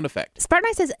fiction sound effect.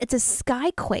 Spartan says it's a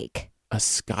skyquake. A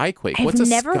skyquake? I've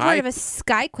never heard of a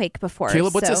skyquake before.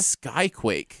 Caleb, what's a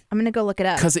skyquake? I'm going to go look it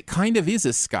up. Because it kind of is a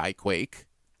skyquake.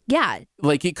 Yeah.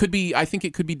 Like it could be, I think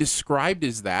it could be described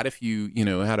as that if you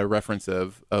had a reference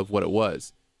of what it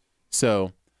was.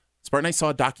 So Spartan I saw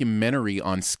a documentary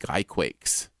on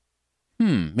skyquakes.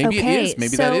 Maybe it is.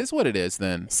 Maybe that is what it is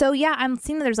then. So yeah, I'm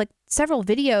seeing that there's like several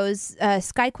videos,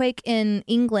 skyquake in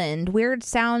England, weird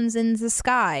sounds in the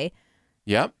sky.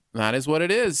 Yep, that is what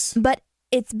it is. But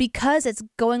it's because it's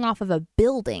going off of a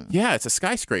building. Yeah, it's a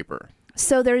skyscraper.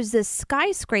 So there's this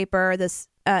skyscraper,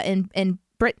 in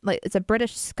it's a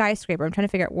British skyscraper. I'm trying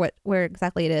to figure out where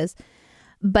exactly it is.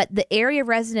 But the area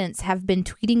residents have been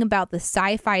tweeting about the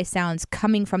sci-fi sounds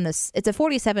coming from this. It's a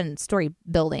 47-story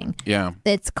building. Yeah.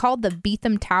 It's called the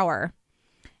Beetham Tower.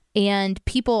 And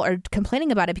people are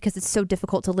complaining about it because it's so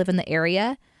difficult to live in the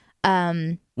area.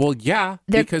 Well, yeah,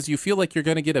 because you feel like you're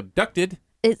going to get abducted.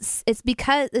 It's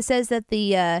because it says that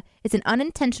it's an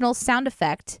unintentional sound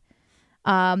effect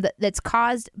that's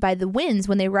caused by the winds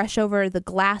when they rush over the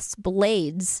glass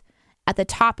blades at the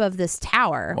top of this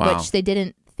tower, which they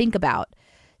didn't think about.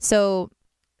 So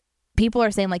people are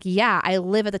saying like, yeah, I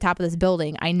live at the top of this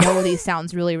building. I know these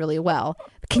sounds really, really well.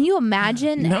 Can you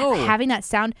imagine having that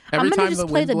sound? I'm going to just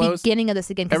play the beginning of this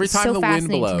again because it's so fascinating. Every time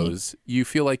the wind blows, you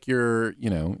feel like you're,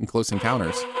 in Close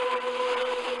Encounters.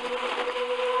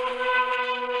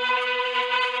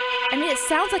 I mean, it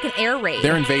sounds like an air raid.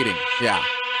 They're invading. Yeah.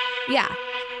 Yeah.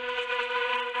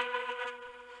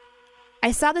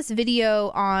 I saw this video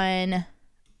on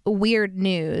Weird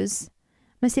News.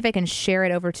 I'm going to see if I can share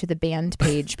it over to the band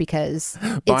page because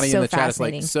Bonnie it's so in the chat is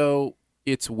fascinating. like, so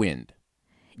it's wind.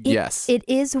 Yes. It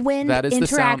is wind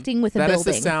interacting with a building. That is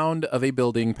the sound of a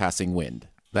building passing wind.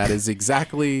 That is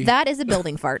exactly... That is a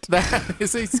building fart. That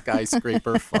is a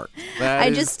skyscraper fart.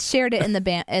 I just shared it in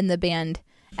the band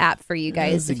app for you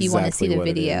guys if you want to see the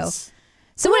video.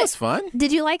 So that was fun.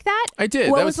 Did you like that? I did.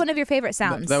 What was one of your favorite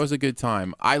sounds? That was a good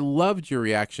time. I loved your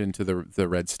reaction to the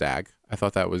red stag. I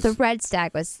thought that was... The red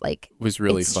stag was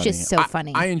really funny. It's just so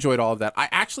funny. I enjoyed all of that. I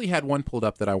actually had one pulled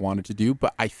up that I wanted to do,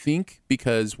 but I think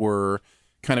because we're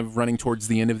kind of running towards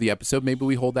the end of the episode, maybe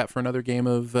we hold that for another game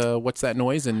of What's That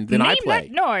Noise? And then I play.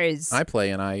 That noise. I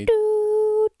play and I...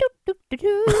 Do, do, do, do,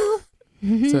 do.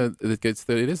 So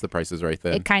it is the Price is Right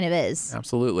then. It kind of is.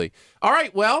 Absolutely. All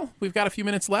right, well, we've got a few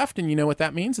minutes left, and you know what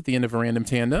that means at the end of a random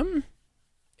tandem.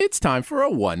 It's time for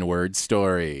a one-word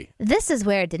story. This is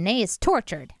where Danae is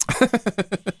tortured.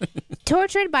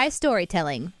 Tortured by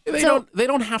storytelling. They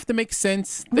don't have to make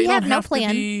sense. They have don't no have plan.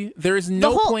 To be. There is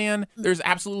no plan. There's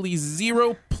absolutely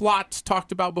zero plot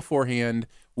talked about beforehand.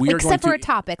 We are going Except for to a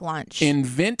topic launch.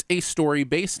 invent a story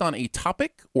based on a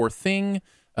topic or thing,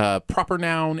 proper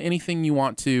noun, anything you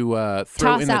want to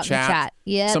throw Toss in the out chat.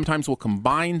 Yep. Sometimes we'll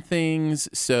combine things.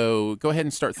 So go ahead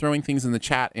and start throwing things in the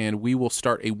chat, and we will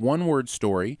start a one-word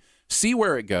story. See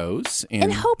where it goes.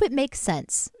 And hope it makes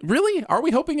sense. Really? Are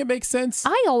we hoping it makes sense?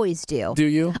 I always do. Do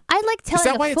you? I like telling Is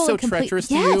that a why full it's so and complete... treacherous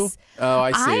to yes. you? Oh,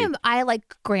 I see. I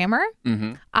like grammar.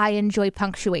 Mm-hmm. I enjoy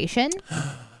punctuation.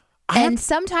 And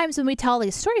sometimes when we tell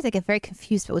these stories, I get very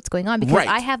confused about what's going on because Right.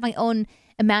 I have my own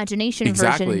imagination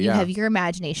Exactly, version and you yeah. have your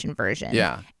imagination version.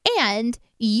 Yeah. And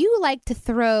you like to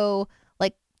throw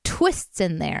like twists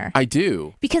in there. I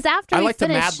do. Because after I we like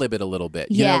finish, to Mad Lib it a little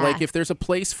bit. You Yeah. know, like if there's a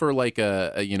place for like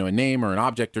a name or an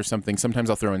object or something, sometimes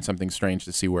I'll throw in something strange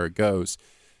to see where it goes.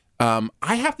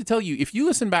 I have to tell you, if you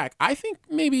listen back, I think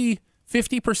maybe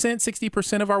 50%,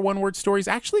 60% of our one-word stories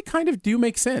actually kind of do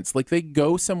make sense. Like they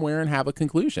go somewhere and have a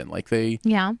conclusion. Like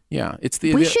Yeah. it's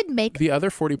We should make the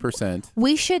other 40%.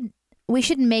 we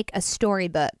should make a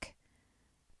storybook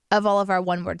of all of our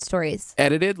one-word stories.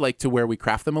 Edited, like to where we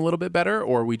craft them a little bit better,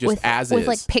 or we just with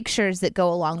like pictures that go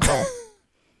along with.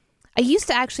 I used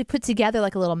to actually put together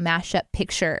like a little mashup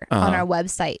picture on our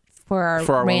website for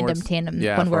our random tandem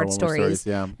one-word stories.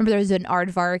 Yeah. Remember there was an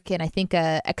aardvark and I think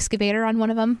a excavator on one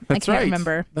of them? That's I can't right.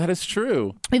 remember. That is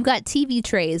true. We've got TV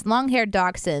trays, long-haired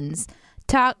dachshunds,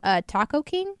 Taco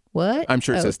King? What? I'm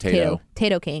sure it says Tato.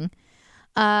 Tato King.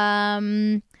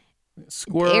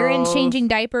 Squirrel. Aaron changing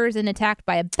diapers and attacked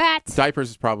by a bat.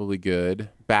 Diapers is probably good.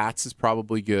 Bats is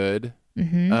probably good.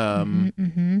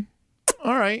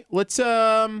 All right, let's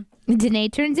Danae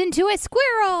turns into a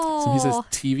squirrel. So he says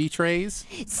TV trays.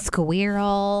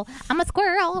 Squirrel. I'm a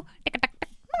squirrel.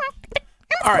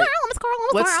 All right. I'm a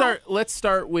squirrel. Let's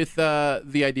start with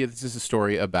the idea that this is a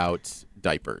story about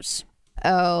diapers.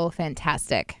 Oh,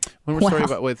 fantastic. When we're story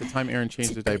about the time Aaron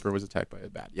changed a diaper was attacked by a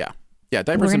bat. Yeah,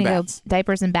 diapers and bats. Go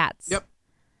diapers and bats. Yep,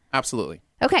 absolutely.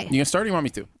 Okay. You gonna start or you want me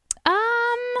to?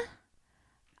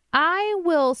 I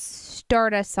will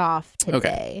start us off today.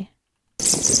 Okay.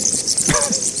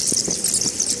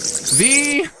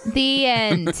 The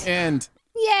end. End.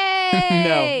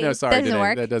 Yay! No, sorry. Doesn't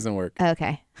work. That doesn't work.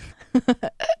 Okay.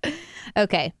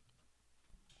 Okay.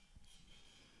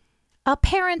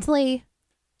 Apparently,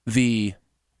 the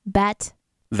bat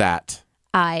that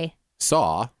I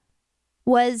saw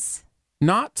was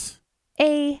not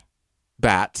a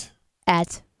bat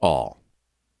at all.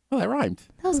 Oh, that rhymed.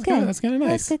 That was good. That's kind of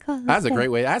nice. That's good. That's a great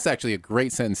way. That's actually a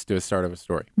great sentence to start of a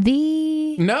story.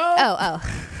 No. Oh.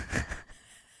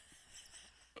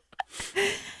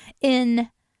 In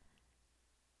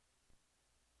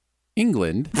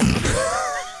England,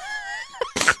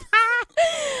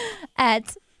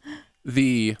 at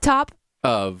the top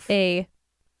of a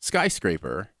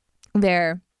skyscraper,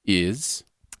 there is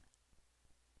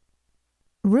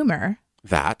rumor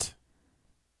that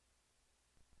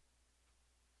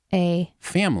a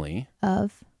family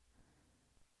of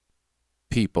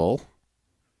people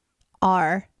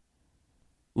are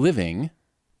living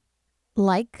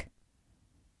like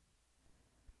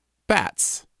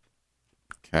bats.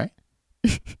 Okay.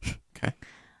 Okay.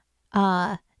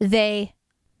 They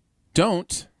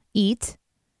don't eat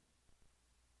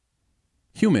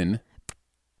human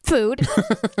food.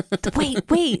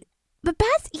 Wait. But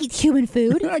bats eat human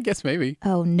food? I guess maybe.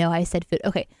 Oh, no, I said food.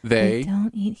 Okay. They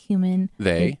don't eat human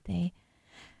They food. They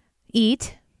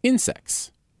eat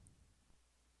insects.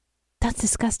 That's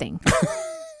disgusting.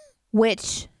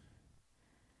 Which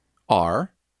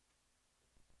are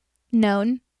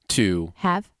known to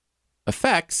have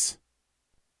effects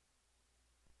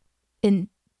in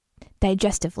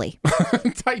digestively.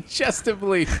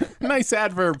 Digestively. Nice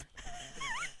adverb.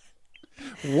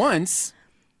 Once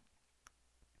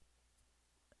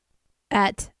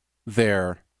at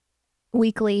their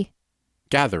weekly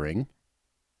gathering,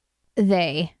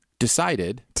 they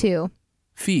decided to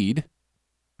feed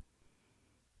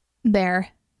their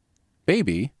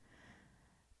baby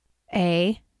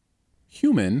a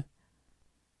human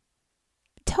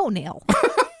toenail.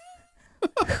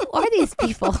 Who are these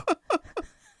people?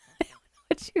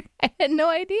 I had no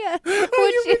idea. A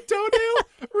human toenail?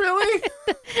 Really?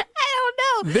 I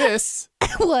don't know. This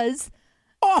was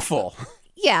awful.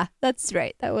 Yeah, that's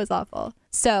right. That was awful.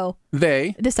 So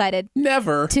they decided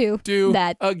never to do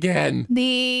that again.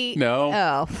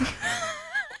 No.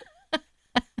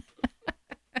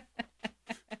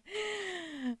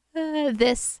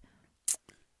 This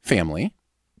family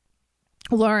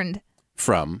learned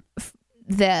from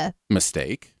the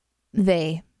mistake.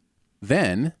 They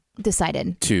then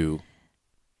decided to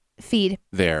feed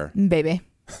their baby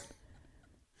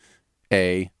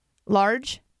a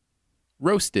large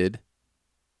roasted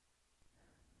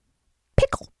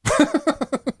pickle.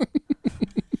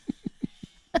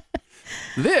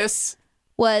 This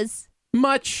was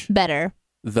much better.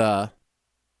 The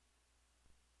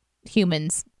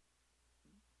humans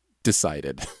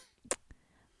decided.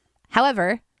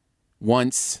 However,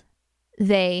 once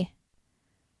they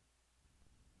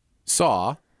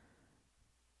saw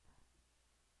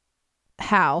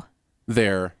how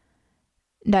their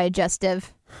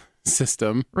digestive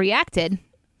system reacted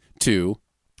to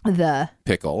the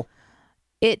pickle,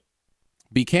 it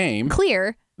became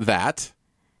clear that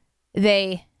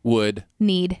they would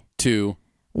need to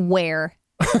wear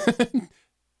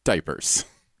diapers.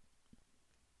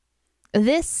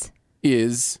 This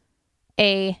is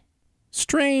a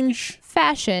strange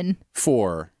fashion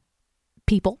for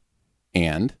people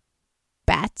and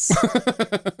bats.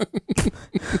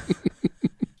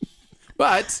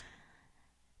 But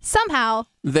somehow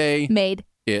they made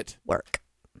it work.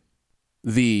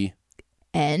 The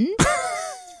end?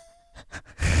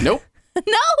 Nope.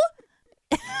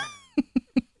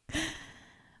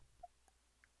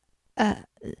 No.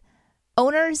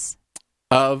 Owners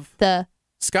of the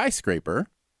skyscraper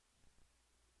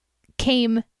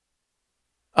came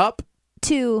up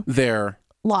to their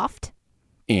loft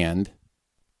and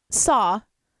saw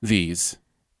these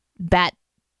bat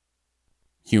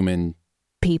human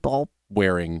people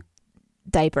wearing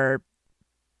diaper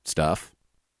stuff.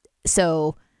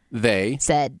 So they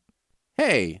said,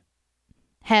 "Hey,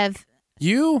 have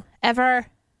you ever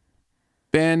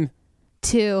been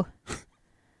to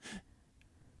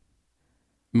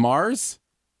Mars?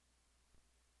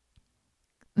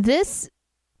 This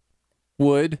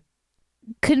would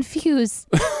confuse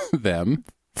them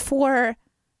for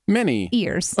many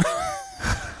years."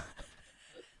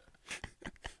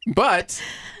 But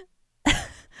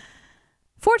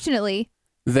fortunately,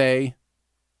 they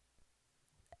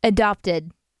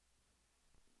adopted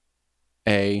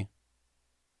a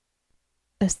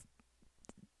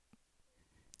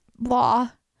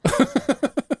law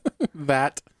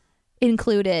that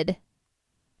included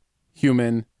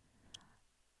human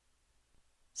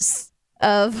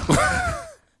of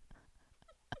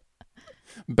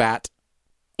bat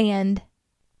and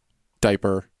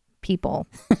diaper people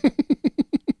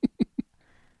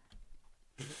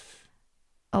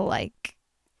like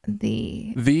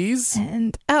these these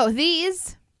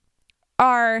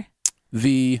are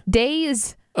the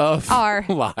days of our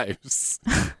lives.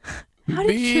 How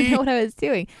did you know what I was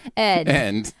doing?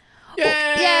 And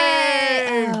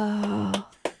yay! Oh.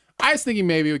 I was thinking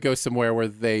maybe it would go somewhere where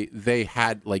they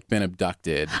had like been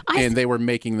abducted and they were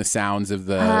making the sounds of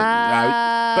the.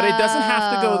 But it doesn't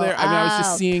have to go there. I mean, I was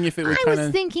just seeing if it would kind of. I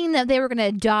was thinking that they were going to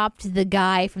adopt the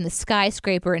guy from the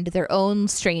skyscraper into their own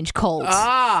strange cult.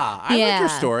 I like your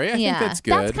story. I think that's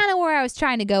good. That's kind of where I was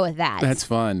trying to go with that. That's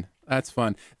fun. That's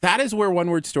fun. That is where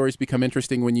one-word stories become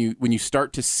interesting when you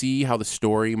start to see how the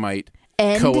story might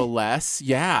coalesce.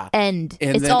 Yeah. End.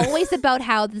 It's always about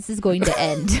how this is going to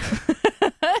end.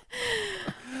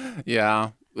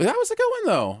 Yeah. That was a good one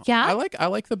though. Yeah. I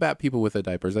like the bat people with the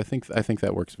diapers. I think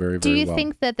that works very, very well. Do you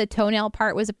think that the toenail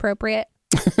part was appropriate?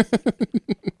 I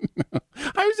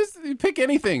was just pick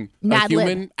anything. A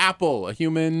human apple, a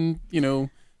human,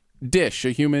 dish,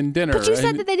 a human dinner. But you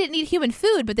said that they didn't eat human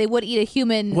food, but they would eat a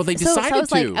human. Well, they decided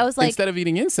to. I was like, instead of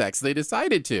eating insects, they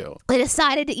decided to. They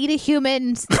decided to eat a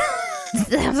human.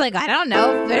 I was like, I don't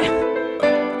know.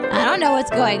 I don't know what's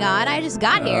going on. I just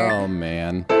got here. Oh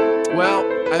man. Well,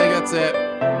 I think that's it.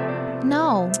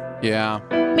 No. Yeah.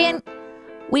 Man,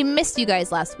 we missed you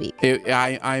guys last week.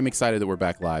 I'm excited that we're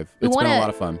back live. It's been a lot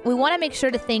of fun. We want to make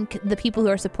sure to thank the people who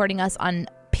are supporting us on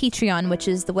Patreon, which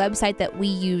is the website that we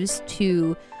use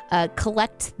to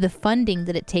collect the funding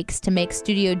that it takes to make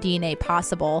Studio DNA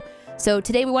possible. So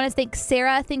today we want to thank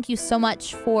Sarah. Thank you so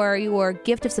much for your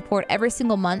gift of support every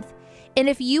single month. And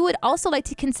if you would also like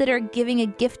to consider giving a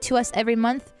gift to us every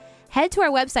month, head to our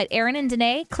website, Aaron and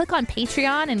Danae, click on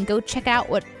Patreon and go check out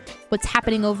what's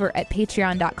happening over at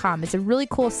patreon.com. It's a really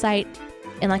cool site.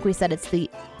 And like we said, it's the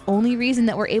only reason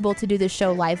that we're able to do this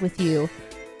show live with you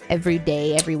every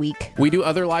day, every week. We do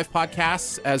other live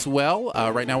podcasts as well.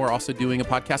 Right now, we're also doing a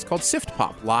podcast called Sift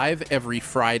Pop, live every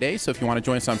Friday. So if you want to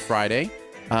join us on Friday,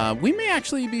 we may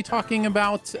actually be talking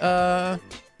about an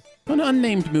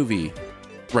unnamed movie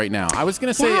right now. I was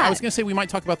gonna say we might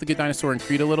talk about The Good Dinosaur and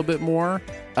Creed a little bit more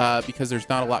because there's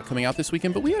not a lot coming out this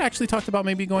weekend. But we had actually talked about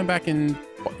maybe going back and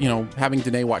having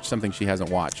Danae watch something she hasn't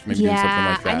watched. Maybe doing something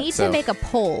like that. I need to make a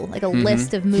poll, like a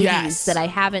list of movies that I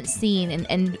haven't seen,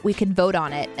 and we can vote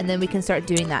on it, and then we can start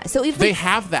doing that. So they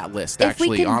have that list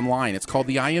actually online. It's called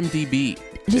the IMDb.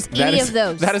 Just any of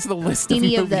those. That is the list of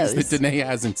movies that Danae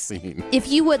hasn't seen. If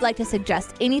you would like to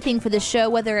suggest anything for the show,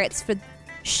 whether it's for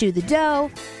Shoe the Dough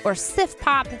or Sift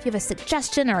Pop, if you have a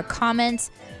suggestion or a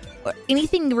comment or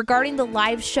anything regarding the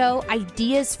live show,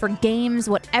 ideas for games,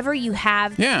 whatever you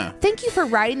have, thank you for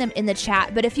writing them in the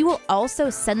chat. But if you will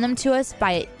also send them to us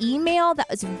by email, that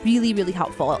was really, really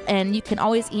helpful. And you can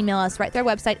always email us right through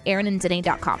our website,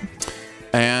 aaronanddanae.com.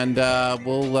 And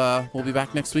we'll be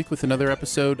back next week with another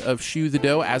episode of Shoe the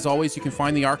Dough. As always, you can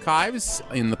find the archives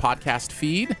in the podcast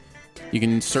feed. You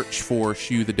can search for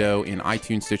Shoe the Dough in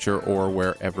iTunes, Stitcher, or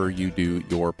wherever you do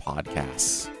your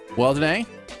podcasts. Well, Danae?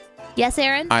 Yes,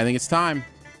 Aaron? I think it's time.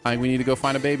 I think we need to go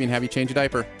find a baby and have you change a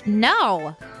diaper.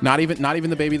 No. Not even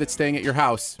the baby that's staying at your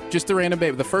house. Just the random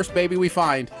baby. The first baby we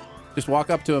find. Just walk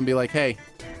up to him and be like, hey.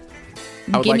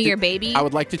 Give me your baby. I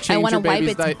would like to change your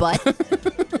baby's diaper. I want to wipe its butt.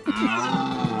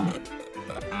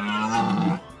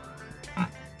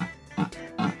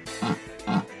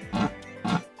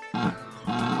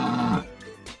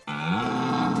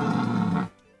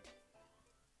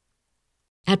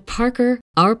 At Parker,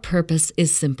 our purpose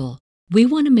is simple. We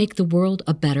want to make the world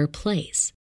a better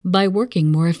place by working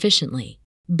more efficiently,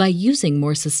 by using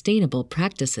more sustainable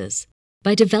practices,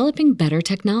 by developing better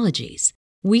technologies.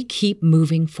 We keep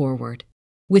moving forward.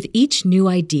 With each new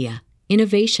idea,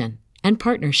 innovation, and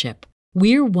partnership,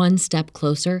 we're one step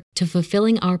closer to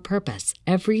fulfilling our purpose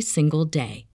every single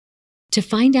day. To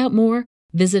find out more,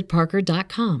 visit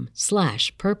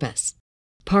parker.com/purpose.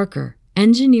 Parker,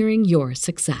 engineering your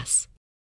success.